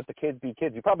 Let the kids be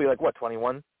kids. You're probably like, what,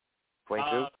 21,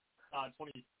 22?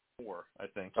 24, I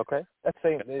think. Okay, that's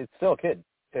saying it's still a kid.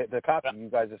 The cop, you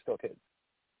guys are still kids.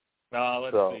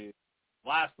 Let's see.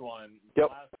 Last one. Yep.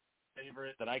 Last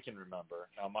favorite that I can remember.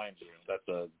 Now, mind you, that's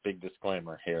a big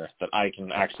disclaimer here that I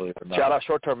can actually remember. Shout out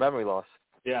short-term memory loss.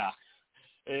 Yeah.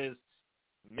 Is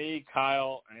me,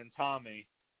 Kyle, and Tommy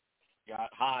got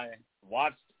high,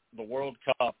 watched the World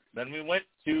Cup. Then we went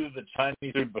to the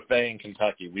Chinese food buffet in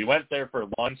Kentucky. We went there for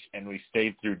lunch, and we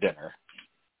stayed through dinner.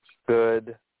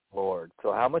 Good Lord.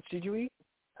 So how much did you eat?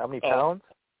 How many pounds?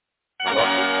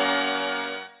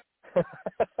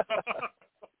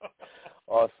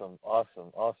 Awesome.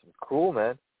 Cool,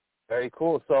 man. Very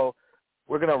cool. So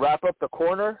we're going to wrap up the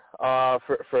corner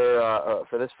for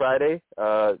this Friday.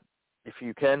 if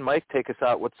you can, Mike, take us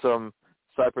out with some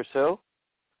Cypress Hill.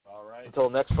 All right. Until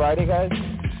next Friday, guys.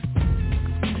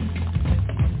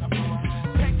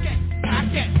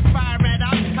 Fire it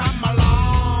up, come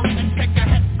along and take a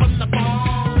hit from the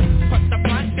bone. Put the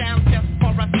blunt down just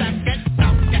for a second.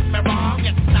 Don't get me wrong,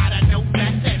 it's not a new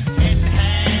method.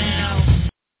 Inhale.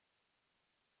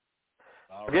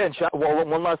 Again,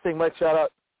 one last thing, Mike. Shout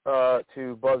out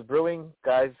to Buzz Brewing,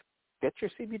 guys. Get your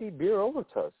CBD beer over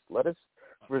to us. Let us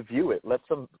review it. Let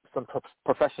some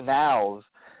professionals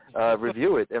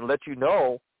review it and let you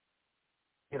know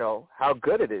how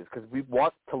good it is, because we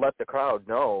want to let the crowd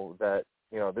know that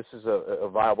this is a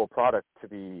viable product to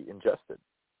be ingested.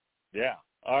 Yeah.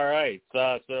 All right.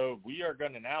 So we are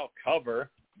going to now cover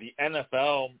the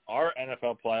NFL, our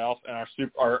NFL playoff, and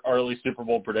our early Super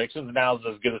Bowl predictions. Now is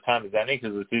as good a time as any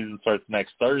because the season starts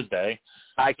next Thursday.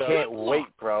 I can't wait,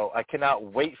 bro. I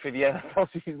cannot wait for the NFL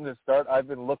season to start. I've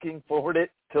been looking forward to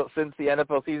it since the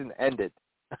NFL season ended.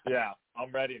 Yeah,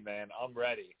 I'm ready, man. I'm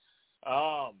ready.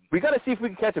 We got to see if we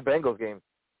can catch a Bengals game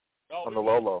on the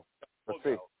low. Let's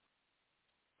see.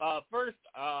 First,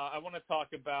 I want to talk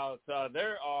about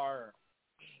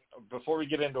before we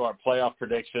get into our playoff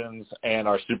predictions and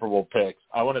our Super Bowl picks,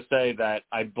 I want to say that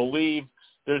I believe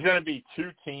there's going to be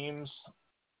two teams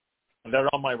that are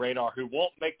on my radar who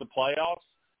won't make the playoffs,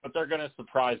 but they're going to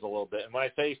surprise a little bit. And when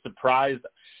I say surprised,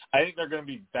 I think they're going to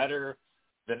be better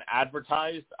than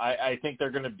advertised. I think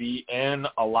they're going to be in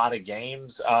a lot of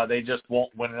games. They just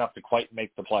won't win enough to quite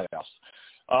make the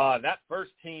playoffs. That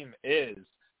first team is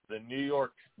the New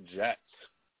York Jets.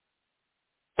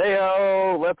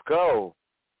 Hey-o, let's go.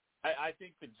 I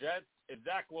think the Jets, if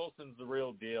Zach Wilson's the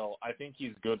real deal, I think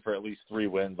he's good for at least 3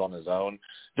 wins on his own.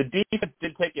 The defense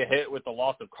did take a hit with the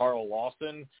loss of Carl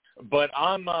Lawson, but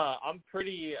I'm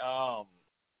pretty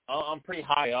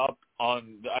high up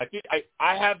on.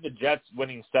 I have the Jets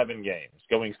winning 7 games,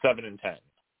 going 7-10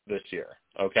 this year.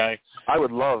 Okay. I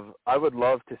would love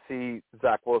to see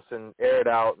Zach Wilson air it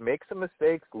out, make some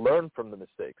mistakes, learn from the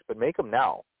mistakes, but make them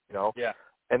now. Yeah.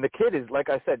 And the kid is, like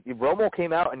I said, Romo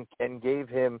came out and gave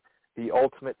him the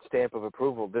ultimate stamp of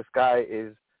approval. This guy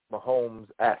is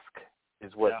Mahomes-esque,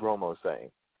 is what Romo's saying.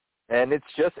 And it's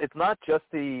not just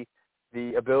the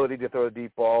ability to throw a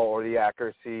deep ball or the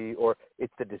accuracy, or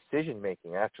it's the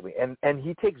decision-making, actually. And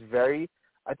he takes I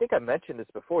think I mentioned this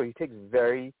before, he takes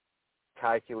very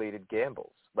calculated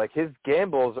gambles. Like, his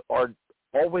gambles are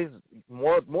always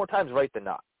more times right than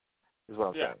not, is what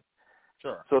I'm saying.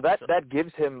 Sure. So that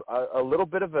gives him a little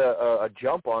bit of a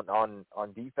jump on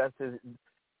defenses.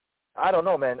 I don't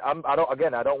know, man. I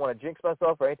don't want to jinx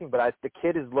myself or anything, but the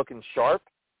kid is looking sharp,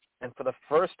 and for the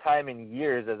first time in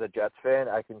years as a Jets fan,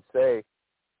 I can say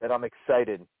that I'm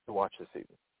excited to watch this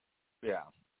season. Yeah.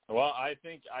 Well, I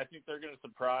think they're going to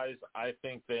surprise. I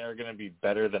think they are going to be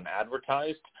better than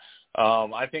advertised.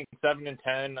 I think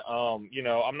 7-10.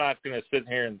 I'm not going to sit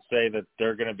here and say that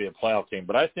they're going to be a playoff team,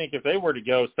 but I think if they were to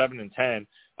go 7-10,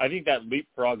 I think that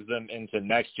leapfrogs them into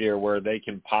next year where they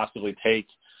can possibly take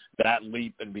that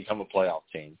leap and become a playoff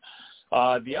team.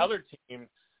 The other team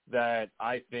that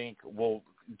I think will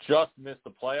just miss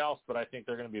the playoffs, but I think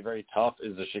they're going to be very tough,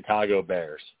 is the Chicago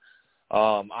Bears.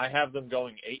 I have them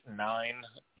going 8-9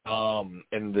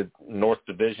 in the North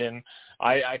Division.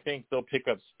 I think they'll pick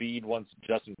up speed once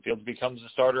Justin Fields becomes a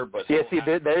starter. But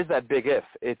there's that big if.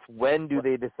 It's when do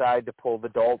they decide to pull the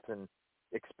Dalton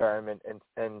experiment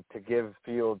and to give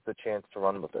Fields the chance to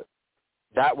run with it.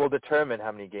 That will determine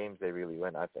how many games they really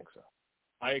win. I think so.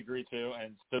 I agree, too.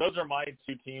 And so those are my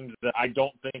two teams that I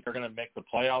don't think are going to make the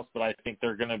playoffs, but I think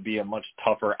they're going to be a much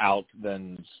tougher out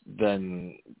than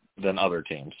other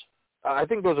teams. I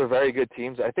think those are very good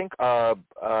teams. I think on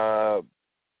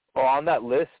that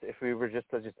list, if we were just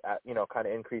to kind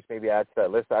of increase, maybe add to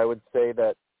that list, I would say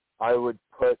that I would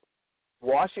put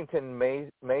Washington may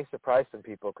surprise some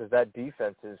people because that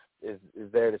defense is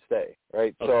there to stay,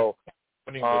 right? Okay. So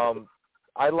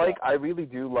I really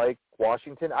do like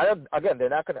Washington. They're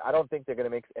not going to. I don't think they're going to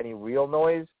make any real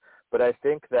noise, but I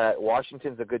think that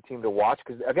Washington's a good team to watch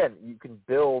because again, you can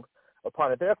build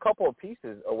upon it. They're a couple of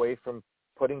pieces away from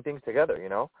putting things together,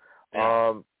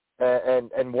 Yeah.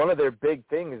 And one of their big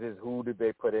things is who did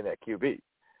they put in at QB.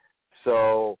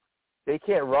 So they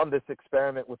can't run this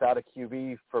experiment without a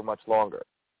QB for much longer.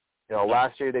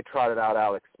 Last year they trotted out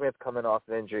Alex Smith coming off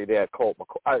an injury. They had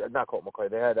not Colt McCoy.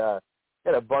 They had a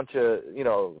bunch of,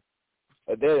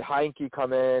 they had Heineke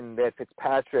come in. They had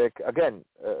Fitzpatrick. Again,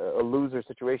 a loser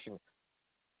situation.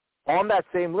 On that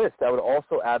same list, I would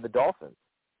also add the Dolphins.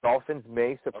 Dolphins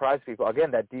may surprise people. Again,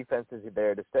 that defense is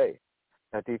there to stay.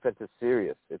 That defense is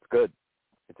serious. It's good.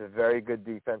 It's a very good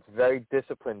defense, very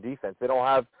disciplined defense. They don't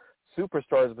have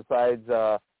superstars besides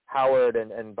Howard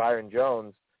and Byron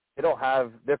Jones. They don't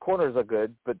have – their corners are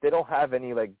good, but they don't have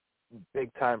any, like,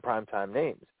 big-time, prime-time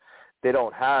names. They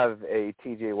don't have a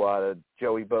T.J. Watt, a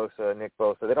Joey Bosa, Nick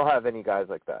Bosa. They don't have any guys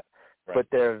like that. Right. But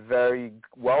they're a very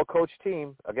well-coached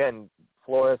team. Again,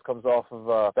 Flores comes off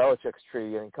of Belichick's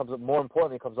tree, and more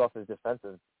importantly, comes off his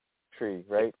defensive tree,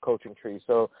 right, coaching tree.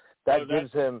 So that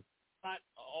gives him – not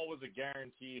always a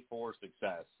guarantee for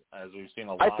success, as we've seen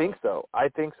a lot. I think so. I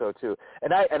think so too.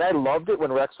 And I loved it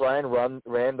when Rex Ryan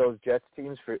ran those Jets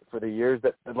teams for the years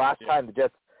that the last time the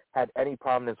Jets had any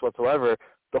prominence whatsoever,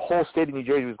 the whole state of New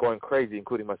Jersey was going crazy,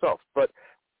 including myself. But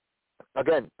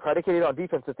again, predicated on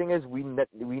defense. The thing is, we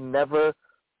never.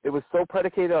 It was so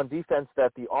predicated on defense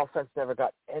that the offense never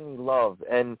got any love,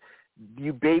 and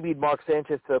you babied Mark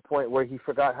Sanchez to the point where he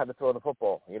forgot how to throw the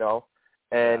football. You know,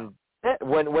 and. Yeah.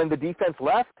 When the defense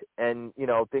left and, you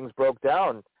know, things broke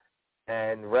down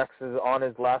and Rex is on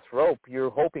his last rope,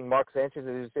 you're hoping Mark Sanchez is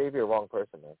your savior. Wrong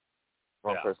person, man.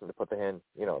 Wrong person to put hand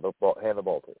the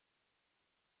ball to.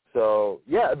 So,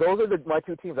 yeah, those are my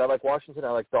two teams. I like Washington. I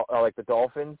like the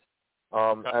Dolphins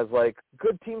as, like,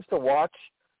 good teams to watch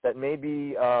that may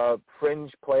be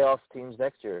fringe playoff teams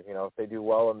next year. You know, if they do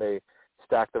well and they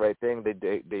stack the right thing,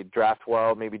 they draft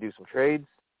well, maybe do some trades.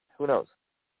 Who knows?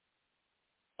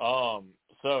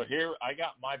 So here I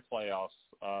got my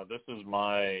playoffs. This is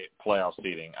my playoff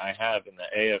seeding. I have in the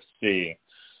AFC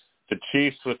the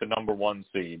Chiefs with the number 1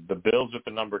 seed, the Bills with the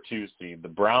number 2 seed, the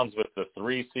Browns with the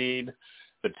 3 seed,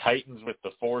 the Titans with the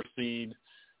 4 seed,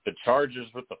 the Chargers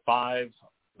with the 5,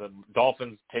 the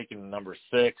Dolphins taking the number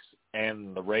 6,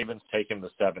 and the Ravens taking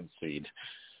the 7th seed.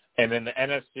 And in the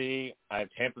NFC, I have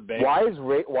Tampa Bay. Why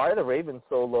are the Ravens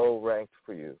so low ranked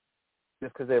for you?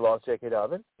 Just because they lost J.K.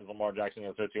 Dobbins? Lamar Jackson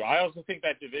goes there too. I also think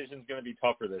that division is going to be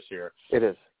tougher this year. It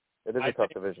is. It is a tough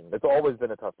division. It's always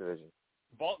been a tough division.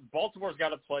 Baltimore's got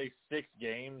to play 6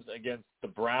 games against the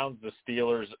Browns, the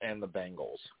Steelers, and the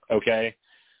Bengals. Okay,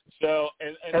 so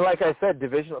and like I said,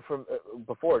 divisional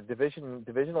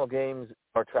games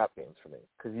are trap games for me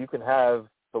because you can have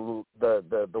the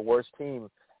worst team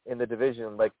in the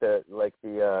division like the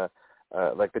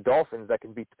Dolphins that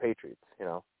can beat the Patriots, you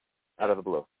know, out of the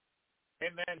blue.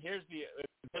 And then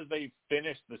because they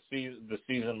finished the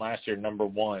season last year number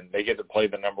 1, they get to play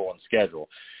the number 1 schedule.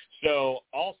 So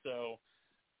also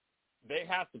they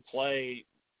have to play,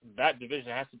 that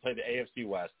division has to play the AFC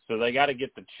West. So they got to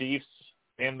get the Chiefs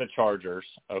and the Chargers,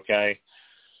 okay?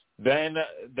 Then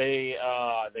they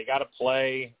got to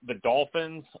play the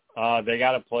Dolphins. They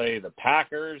got to play the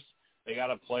Packers. They got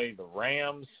to play the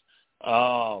Rams.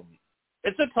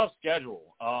 It's a tough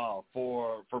schedule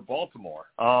for Baltimore.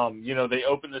 You know, they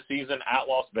open the season at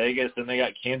Las Vegas, then they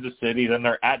got Kansas City, then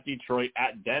they're at Detroit,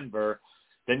 at Denver.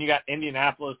 Then you got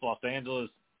Indianapolis, Los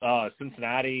Angeles,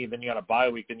 Cincinnati. Then you got a bye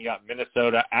week. Then you got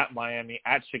Minnesota, at Miami,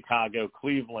 at Chicago,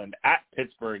 Cleveland, at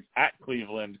Pittsburgh, at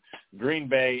Cleveland, Green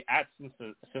Bay, at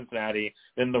Cincinnati,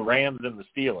 then the Rams and the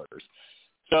Steelers.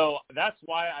 So that's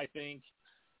why I think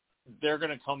they're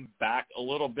going to come back a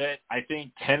little bit. I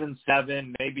think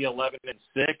 10-7, maybe 11-6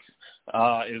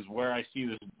 is where I see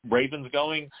the Ravens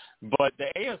going. But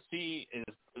the AFC is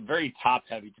very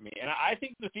top-heavy to me. And I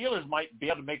think the Steelers might be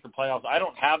able to make the playoffs. I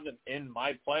don't have them in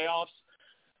my playoffs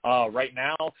right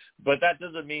now, but that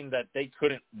doesn't mean that they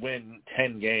couldn't win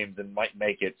 10 games and might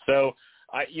make it. So,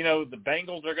 the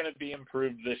Bengals are going to be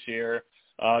improved this year.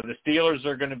 The Steelers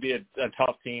are going to be a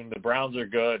tough team. The Browns are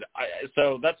good.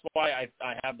 So that's why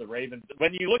I have the Ravens.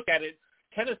 When you look at it,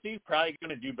 Tennessee's probably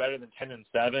going to do better than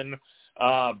 10-7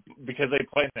 because they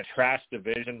play in a trash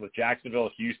division with Jacksonville,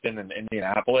 Houston, and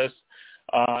Indianapolis,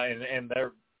 and they're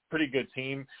a pretty good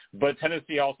team. But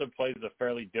Tennessee also plays a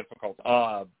fairly difficult.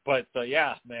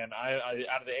 Yeah, man, I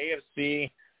out of the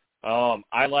AFC,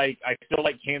 I still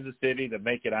like Kansas City to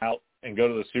make it out and go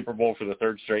to the Super Bowl for the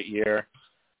 3rd straight year.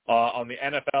 On the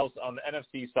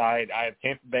NFC side, I have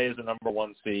Tampa Bay as the number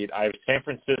 1 seed. I have San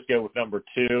Francisco with number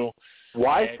 2.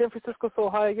 Why is San Francisco so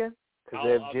high again? Because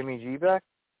they have Jimmy G back?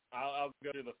 I'll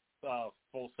go to the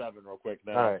full 7 real quick.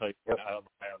 Then I'll tell you I'm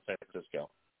high on San Francisco.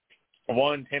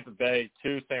 1, Tampa Bay.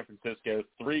 2, San Francisco.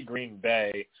 3, Green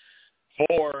Bay.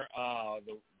 4,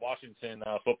 the Washington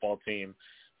football team.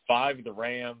 5, the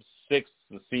Rams. 6,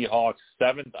 the Seahawks.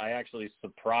 7th, I actually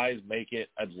surprised make it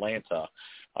Atlanta.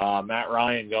 Matt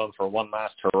Ryan going for one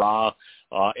last hurrah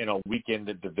in a weekend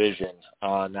division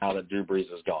now that Drew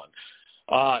Brees is gone.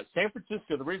 San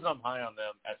Francisco, the reason I'm high on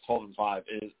them at 12-5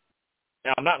 is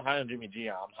I'm not high on Jimmy G.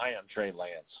 I'm high on Trey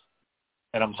Lance.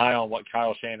 And I'm high on what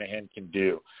Kyle Shanahan can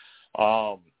do.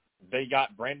 They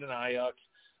got Brandon Ayuk,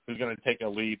 who's going to take a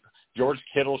leap. George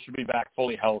Kittle should be back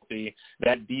fully healthy.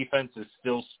 That defense is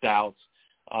still stout.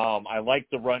 I like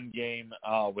the run game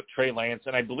with Trey Lance,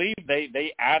 and I believe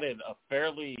they added a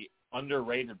fairly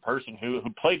underrated person who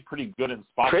played pretty good in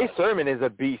spot. Trey Sermon is a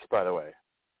beast, by the way.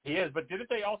 He is, but didn't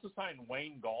they also sign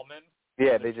Wayne Gallman?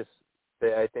 Yeah,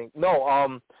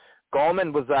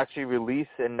 Gallman was actually released,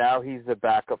 and now he's the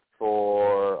backup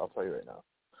for, I'll tell you right now.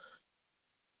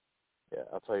 Yeah,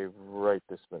 I'll tell you right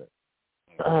this minute.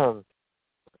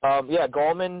 Yeah,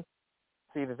 Gallman,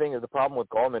 see, the problem with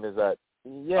Gallman is that,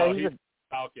 he's a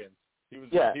Falcons. He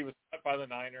was cut by the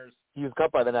Niners. He was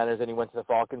cut by the Niners, and he went to the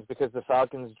Falcons because the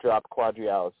Falcons dropped Quadri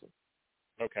Allison.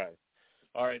 Okay.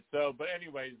 All right. So, but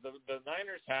anyways, the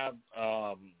Niners have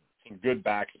some good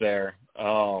backs there.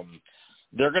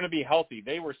 They're going to be healthy.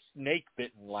 They were snake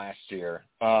bitten last year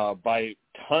by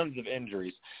tons of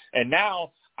injuries, and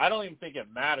now I don't even think it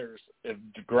matters if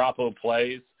Garoppolo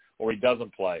plays or he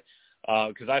doesn't play,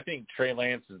 because I think Trey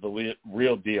Lance is the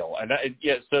real deal. And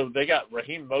so they got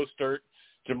Raheem Mostert,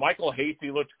 JaMychal Hasty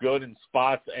looked good in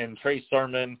spots, and Trey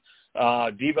Sermon.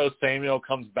 Deebo Samuel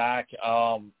comes back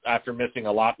after missing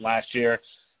a lot last year.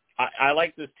 I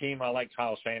like this team. I like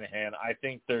Kyle Shanahan. I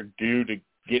think they're due to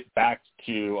get back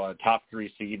to a top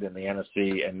 3 seed in the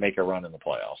NFC and make a run in the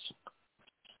playoffs.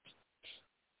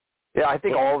 Yeah, I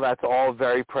think all of that's all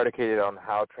very predicated on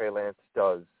how Trey Lance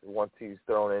does once he's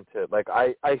thrown into it. Like,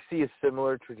 I see a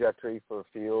similar trajectory for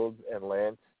Fields and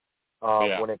Lance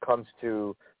when it comes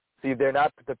to – see, they're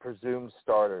not the presumed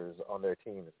starters on their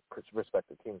teams,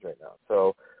 respective teams right now.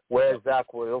 So whereas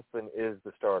Zach Wilson is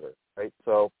the starter, right?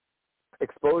 So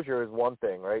exposure is one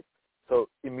thing, right? So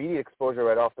immediate exposure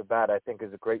right off the bat I think is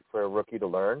great for a rookie to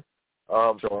learn.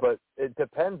 But it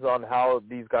depends on how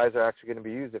these guys are actually going to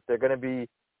be used. If they're going to be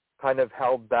kind of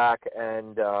held back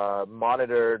and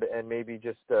monitored and maybe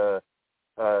just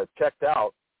checked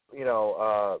out,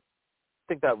 I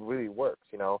think that really works,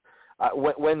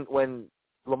 when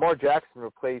Lamar Jackson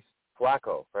replaced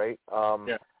Flacco, right?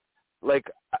 Like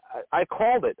I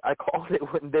called it. I called it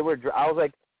when they were. I was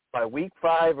like, by week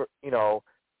 5, Joe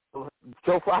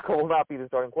Flacco will not be the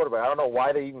starting quarterback. I don't know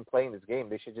why they even playing this game.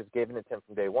 They should just given it to him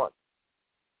from day one.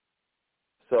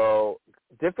 So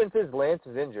difference is Lance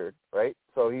is injured, right?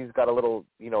 So he's got a little,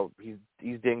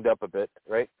 he's dinged up a bit,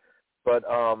 right? But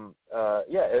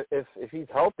if he's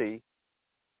healthy,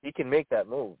 he can make that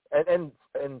move. And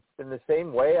in the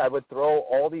same way, I would throw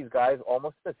all these guys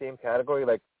almost in the same category,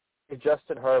 like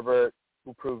Justin Herbert,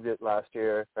 who proved it last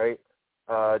year, right?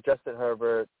 Justin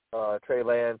Herbert, Trey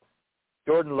Lance,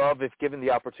 Jordan Love, if given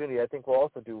the opportunity, I think will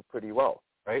also do pretty well,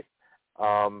 right?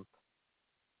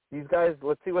 These guys,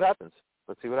 let's see what happens.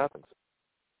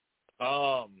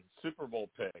 Super Bowl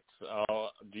picks.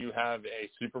 Do you have a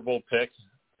Super Bowl pick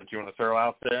that you want to throw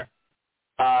out there?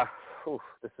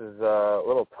 This is a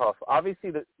little tough.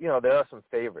 Obviously, there are some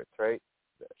favorites, right?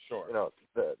 Sure.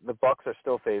 The Bucs are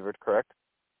still favored, correct?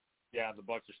 Yeah, the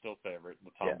Bucs are still favored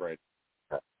with Tom Brady.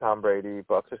 Tom Brady,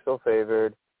 Bucs are still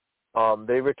favored.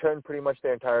 They returned pretty much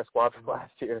their entire squad from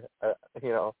last year.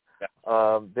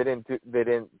 They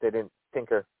didn't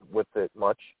tinker with it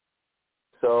much.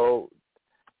 So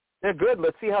they're good.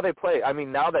 Let's see how they play. I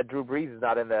mean, now that Drew Brees is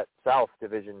not in that South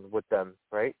division with them,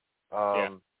 right?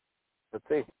 Let's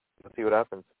see. Let's see what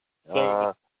happens.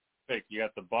 So, you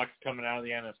got the Bucs coming out of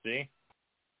the NFC?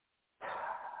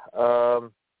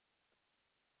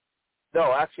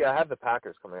 No, actually, I have the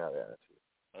Packers coming out of the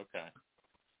NFC. Okay.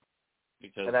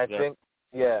 Because I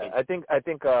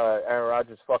think Aaron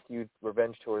Rodgers' "fuck you"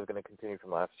 revenge tour is going to continue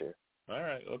from last year. All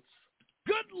right, let's.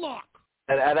 Good luck.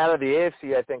 And out of the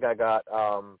AFC, I think I got.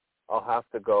 I'll have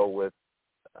to go with.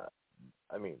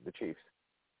 The Chiefs.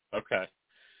 Okay.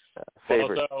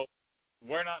 Favorite. So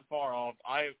we're not far off.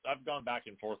 I've gone back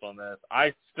and forth on this.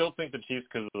 I still think the Chiefs,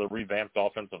 because of the revamped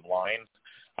offensive line,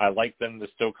 I like them to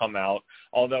still come out.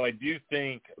 Although I do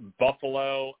think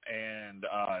Buffalo and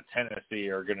Tennessee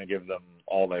are going to give them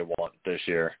all they want this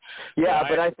year. Yeah,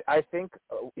 but I think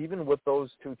even with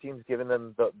those two teams giving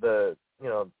them the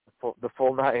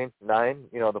full nine,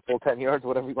 the full 10 yards,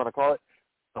 whatever you want to call it,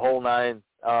 the whole 9.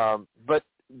 But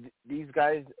these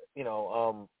guys,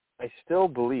 I still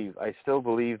believe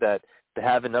that they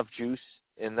have enough juice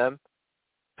in them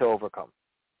to overcome.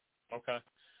 Okay.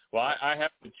 Well, I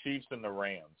have the Chiefs and the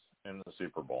Rams in the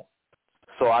Super Bowl.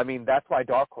 So, that's my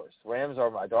dark horse. Rams are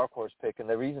my dark horse pick, and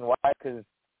the reason why, because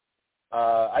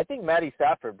I think Matty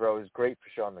Stafford, bro, is great for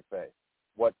Sean McVay.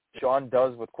 What Sean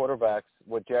does with quarterbacks,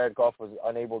 what Jared Goff was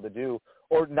unable to do,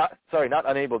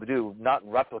 not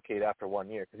replicate after 1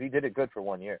 year, because he did it good for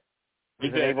 1 year.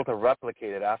 He's been able to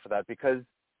replicate it after that because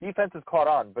defense has caught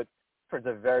on. But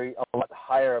Stafford's a lot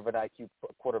higher of an IQ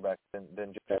quarterback than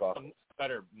Jared Goff.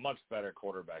 Much better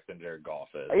quarterback than Jared Goff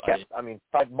is. Yeah, I mean,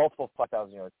 multiple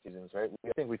 5,000-yard seasons, right?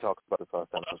 I think we talked about this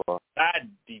last time as well. Bad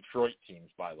Detroit teams,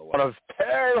 by the way. One of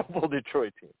terrible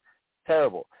Detroit teams.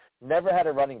 Terrible. Never had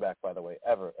a running back, by the way,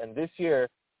 ever. And this year,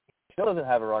 he still doesn't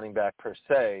have a running back per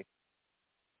se,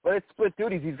 but it's split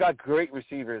duties. He's got great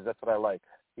receivers. That's what I like.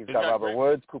 He's got Robert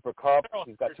Woods, Cooper Kupp.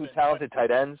 He's got two talented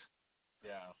tight ends.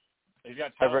 Yeah. He's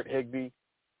got Everett Higbee.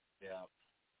 Yeah.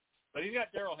 But he's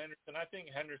got Darrell Henderson. I think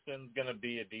Henderson's going to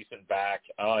be a decent back.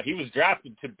 He was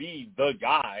drafted to be the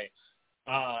guy,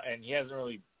 and he hasn't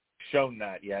really shown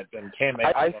that yet. And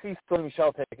I see Sony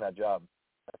Michel taking that job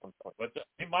at some point. But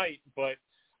he might, but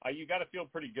you got to feel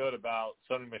pretty good about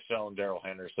Sony Michel and Darrell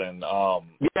Henderson.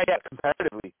 Yeah,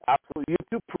 competitively, absolutely. You have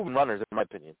two proven runners, in my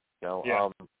opinion. You know, yeah.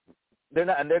 They're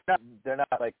not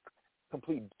like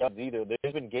complete dubs either.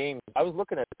 There's been games. I was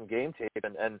looking at some game tape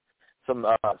and some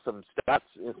stats.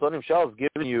 Sony Michel has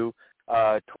given you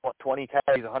 20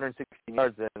 carries, 160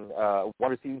 yards, and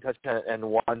one receiving touchdown and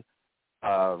one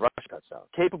rush touchdown.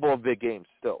 Capable of big games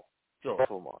still. Sure.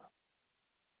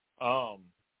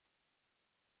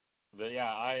 But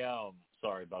yeah,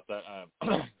 sorry about that.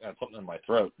 I had something in my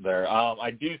throat there.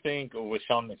 I do think with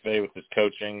Sean McVay with his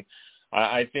coaching,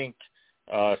 I think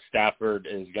Stafford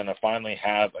is going to finally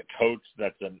have a coach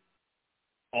that's an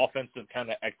offensive kind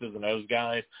of X's and O's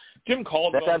guys. Jim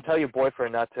Caldwell. Next time, tell your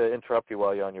boyfriend not to interrupt you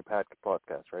while you're on your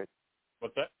podcast, right?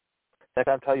 What's that? Next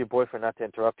time, tell your boyfriend not to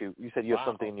interrupt you. You said you have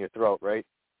something in your throat, right?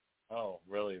 Oh,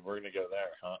 really? We're going to go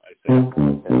there, huh? I see.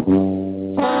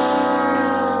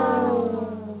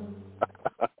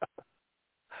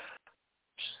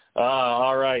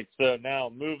 All right, so now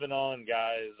moving on,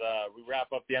 guys. We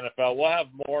wrap up the NFL. We'll have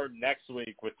more next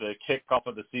week with the kickoff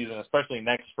of the season, especially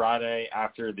next Friday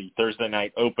after the Thursday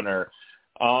night opener.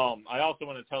 I also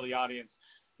want to tell the audience,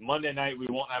 Monday night we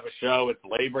won't have a show. It's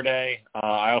Labor Day.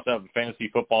 I also have a fantasy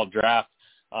football draft.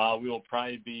 We will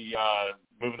probably be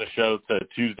moving the show to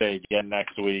Tuesday again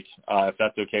next week, if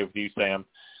that's okay with you, Sam.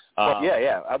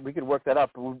 Yeah. We could work that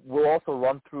up. We'll also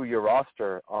run through your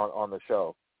roster on the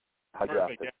show.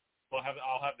 Perfect. Yeah.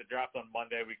 I'll have the draft on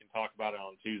Monday. We can talk about it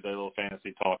on Tuesday, a little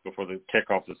fantasy talk before the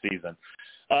kickoff of the season.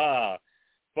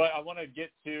 But I want to get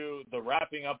to the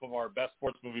wrapping up of our best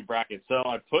sports movie bracket. So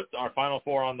I put our final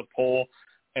four on the poll,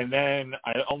 and then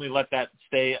I only let that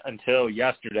stay until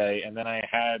yesterday, and then I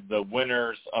had the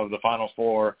winners of the final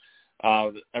four.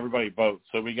 Everybody vote.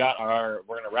 So we're going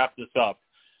to wrap this up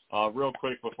real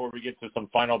quick before we get to some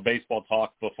final baseball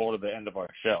talk before the end of our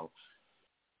show.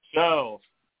 So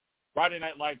Friday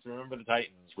Night Lights, Remember the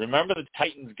Titans. Remember the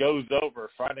Titans goes over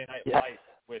Friday Night Lights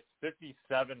with 57%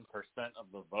 of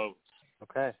the votes.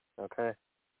 Okay. That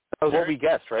was what we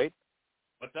guessed, right?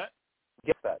 What's that?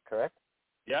 Guessed that, correct?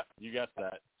 Yep, you guessed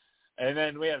that. And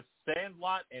then we have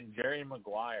Sandlot and Jerry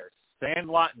Maguire.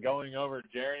 Sandlot going over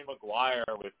Jerry Maguire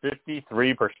with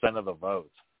 53% of the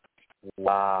votes.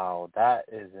 Wow, that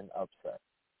is an upset.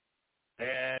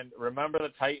 And Remember the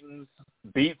Titans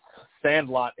beats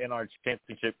Sandlot in our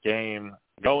championship game,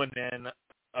 going in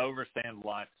over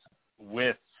Sandlot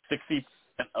with 60%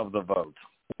 of the vote.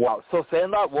 Wow. So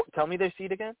Sandlot, tell me their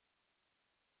seed again?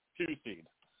 2 seed.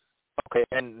 Okay,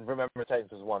 and Remember the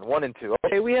Titans was 1 and 2.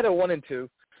 Okay, we had a 1 and 2.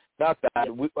 Not bad.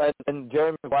 And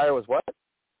Jerry Maguire was what?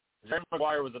 Jerry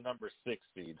Maguire was a number 6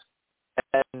 seed.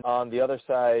 And on the other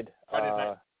side, Friday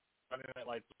Night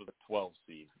Lights was a 12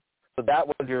 seed. So that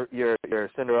was your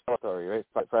Cinderella story, right?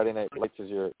 Friday Night Lights is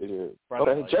your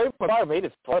okay. Jerry Maguire made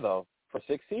it far though for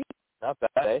 6 seed. Not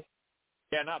bad, eh?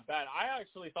 Yeah, not bad. I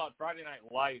actually thought Friday Night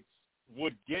Lights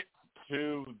would get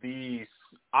to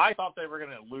I thought they were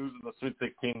going to lose in the Sweet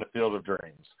 16, the Field of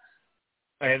Dreams,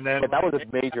 and then that was a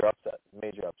major upset.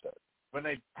 When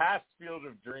they passed Field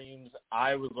of Dreams,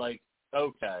 I was like,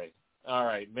 okay, all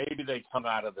right, maybe they come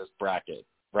out of this bracket,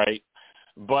 right?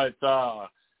 But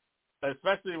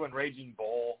especially when Raging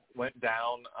Bull went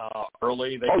down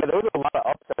early. There was a lot of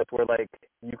upsets where, like,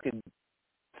 you could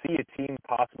see a team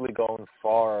possibly going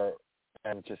far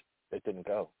and just it didn't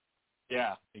go.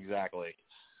 Yeah, exactly.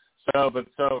 So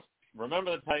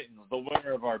Remember the Titans, the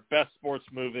winner of our best sports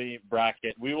movie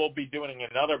bracket. We will be doing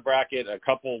another bracket a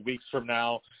couple weeks from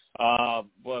now.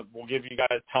 We'll give you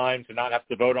guys time to not have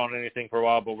to vote on anything for a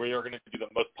while, but we are going to do the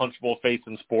most punchable face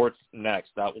in sports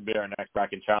next. That will be our next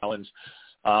bracket challenge.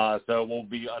 So we'll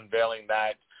be unveiling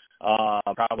that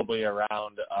probably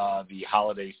around the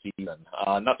holiday season.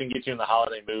 Nothing gets you in the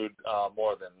holiday mood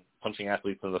more than punching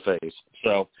athletes in the face.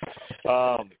 So,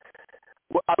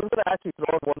 well, I was going to ask you to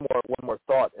throw in one more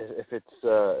thought. If it's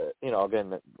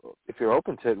again, if you're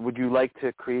open to it, would you like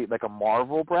to create like a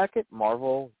Marvel bracket?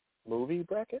 Marvel movie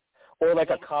bracket, or like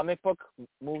a comic book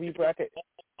movie bracket.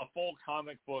 A full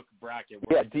comic book bracket.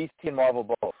 Yeah, DC and Marvel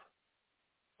both.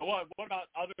 What about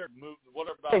other movies? What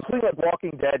about including like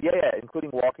Walking Dead? Yeah, including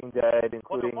Walking Dead,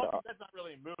 including. Walking Dead's not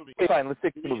really a movie. Okay, fine, let's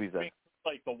stick to movies then.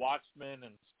 Like The Watchmen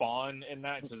and Spawn in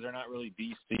that, because they're not really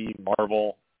DC,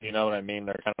 Marvel. You know what I mean?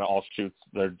 They're kind of offshoots.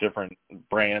 They're different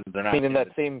brands. They're not. I mean, in that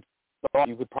same thought,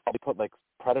 you could probably put like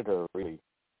Predator, really.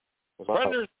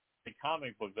 Predator's a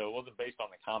comic book, though. It wasn't based on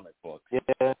the comic book.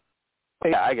 Yeah.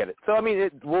 Yeah, I get it. So I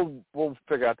mean, we'll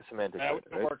figure out the semantics. Yeah, later,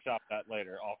 we'll workshop that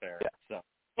later off air. Yeah. So.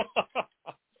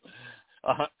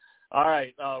 All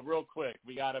right, real quick.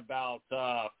 We got about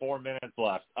 4 minutes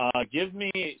left. Give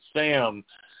me Sam,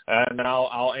 and then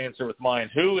I'll answer with mine.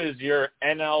 Who is your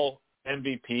NL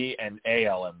MVP and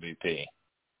AL MVP?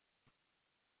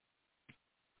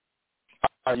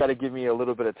 You got to give me a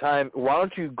little bit of time. Why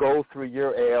don't you go through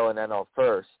your AL and NL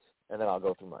first, and then I'll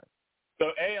go through mine. So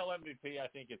AL MVP, I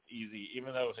think it's easy.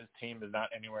 Even though his team is not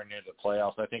anywhere near the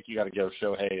playoffs, I think you got to go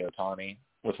Shohei Ohtani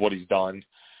with what he's done.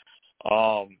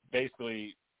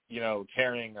 Basically,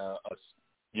 carrying a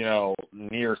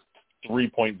near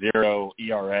 3.0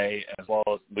 ERA, as well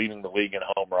as leading the league in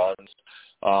home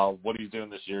runs. What he's doing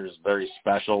this year is very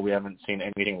special. We haven't seen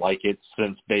anything like it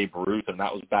since Babe Ruth, and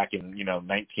that was back in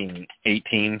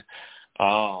 1918.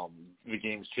 The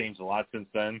game's changed a lot since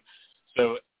then.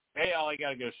 So AL, I got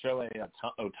to go Shohei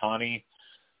Ohtani.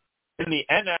 In the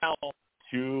NL,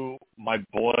 to my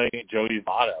boy Joey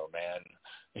Votto, man.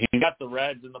 He's got the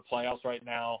Reds in the playoffs right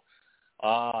now.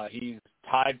 He's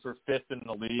tied for 5th in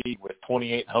the league with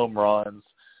 28 home runs.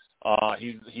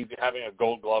 He's having a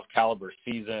Gold Glove caliber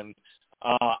season.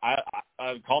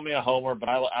 I call me a homer, but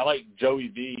I like Joey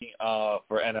V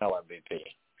for NL MVP.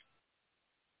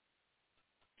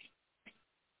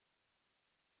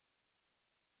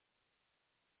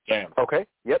 Damn. Okay.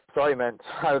 Yep. Sorry, man.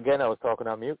 Again, I was talking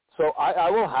on mute. So I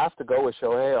will have to go with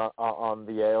Shohei on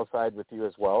the AL side with you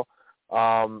as well.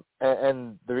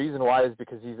 And the reason why is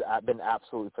because he's been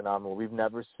absolutely phenomenal. We've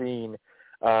never seen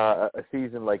a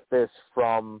season like this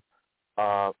from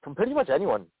pretty much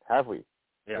anyone, have we?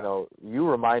 Yeah. You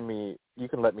remind me. You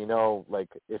can let me know, like,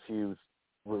 if you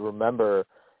remember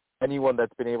anyone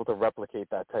that's been able to replicate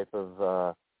that type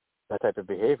of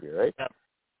behavior, right?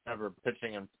 Never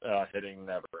pitching and hitting,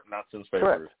 never. Not since Babe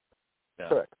Correct. Ruth.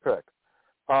 Yeah. Correct.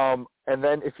 And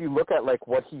then if you look at like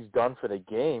what he's done for the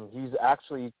game, he's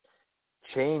actually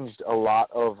changed a lot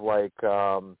of like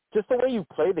just the way you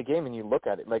play the game and you look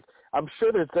at it. Like, I'm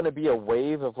sure there's going to be a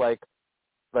wave of like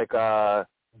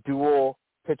dual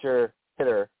pitcher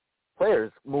hitter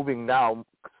players moving now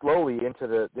slowly into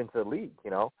the league.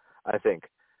 I think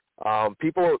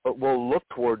people will look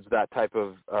towards that type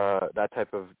of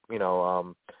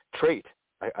trait.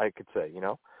 I could say.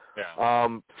 Yeah.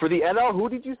 For the NL, who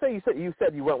did you say? You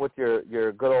said you went with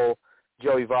your good old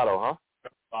Joey Votto, huh?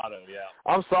 Votto, yeah.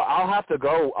 I'm sorry. I'll have to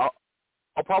go.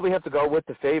 I'll probably have to go with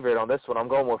the favorite on this one. I'm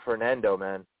going with Fernando,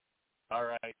 man. All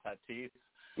right, Tatis.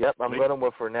 Yep, I'm going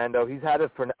with Fernando. He's had a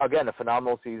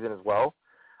phenomenal season as well.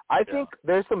 I think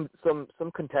there's some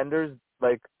contenders,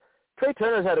 like Trey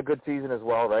Turner's had a good season as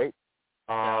well, right?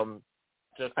 I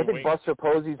think Buster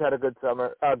Posey's had a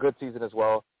good season as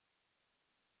well.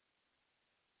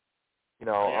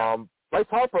 Bryce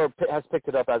Harper has picked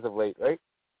it up as of late, right?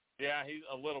 Yeah, he's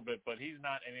a little bit, but he's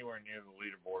not anywhere near the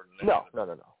leaderboard. No.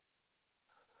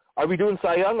 Are we doing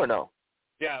Cy Young or no?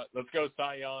 Yeah, let's go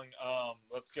Cy Young.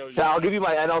 Let's go. Yeah, I'll give you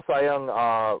my NL Cy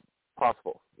Young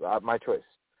possible. My choice.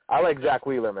 I like Zach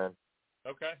Wheeler, man.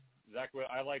 Okay. Zach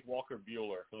Wheeler. I like Walker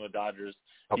Buehler from the Dodgers.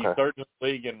 Okay. He's third in the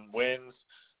league in wins.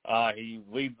 He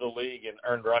leads the league in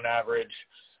earned run average,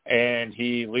 and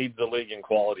he leads the league in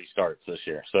quality starts this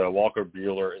year. So Walker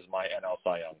Buehler is my NL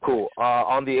Cy Young. Cool.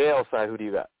 On the AL side, who do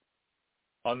you got?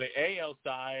 On the AL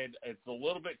side, it's a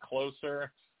little bit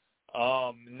closer.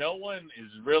 No one is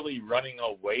really running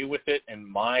away with it, in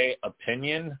my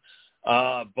opinion.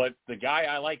 But the guy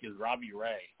I like is Robbie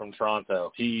Ray from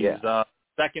Toronto. He's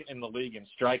second in the league in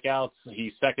strikeouts.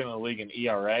 He's second in the league in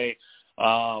ERA.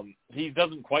 He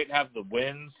doesn't quite have the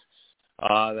wins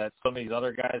that some of these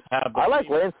other guys have. I like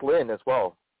Lance Lynn as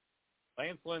well.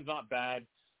 Lance Lynn's not bad.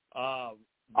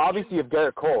 Obviously, you have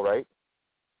Garrett Cole, right?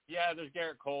 Yeah, there's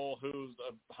Garrett Cole, who's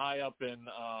high up in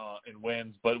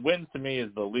wins, but wins to me is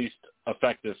the least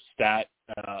effective stat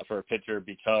for a pitcher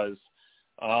because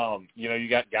you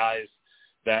got guys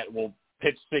that will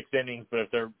pitch 6 innings, but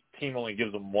if their team only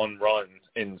gives them 1 run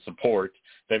in support,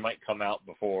 they might come out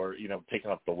before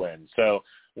picking up the win. So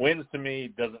wins to me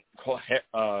doesn't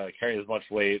carry as much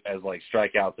weight as like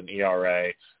strikeouts and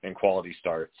ERA and quality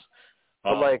starts.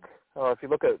 But if you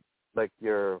look at like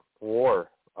your WAR.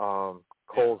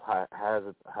 Cole's has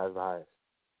the highest.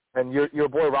 And your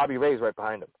boy Robbie Ray's right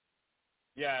behind him.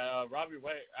 Yeah, Robbie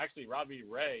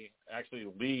Ray actually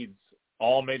leads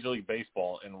all Major League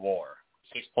Baseball in WAR,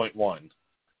 6.1.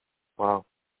 Wow.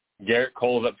 Garrett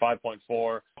Cole's at 5.4.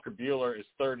 Walker Buehler is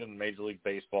third in Major League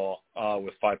Baseball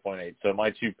with 5.8. So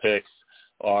my two picks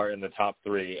are in the top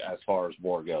three as far as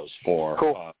WAR goes for.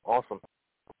 Cool. Awesome.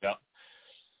 Yeah.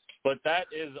 But that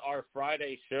is our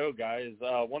Friday show, guys.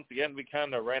 Once again, we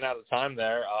kind of ran out of time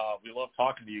there. We love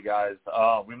talking to you guys.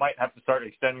 We might have to start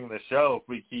extending the show if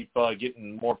we keep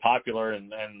getting more popular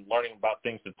and learning about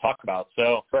things to talk about.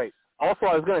 So right. Also,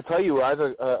 I was going to tell you, I have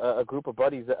a group of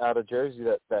buddies out of Jersey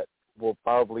that will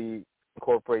probably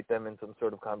incorporate them in some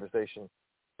sort of conversation,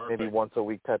 maybe once a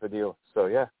week type of deal. So,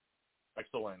 yeah.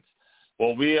 Excellent.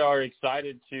 Well, we are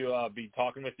excited to be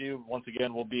talking with you. Once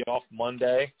again, we'll be off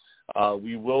Monday.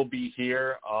 We will be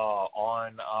here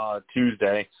on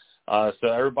Tuesday. So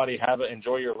everybody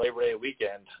enjoy your Labor Day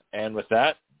weekend. And with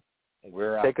that,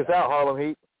 we're out. Take us out, Harlem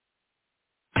Heat.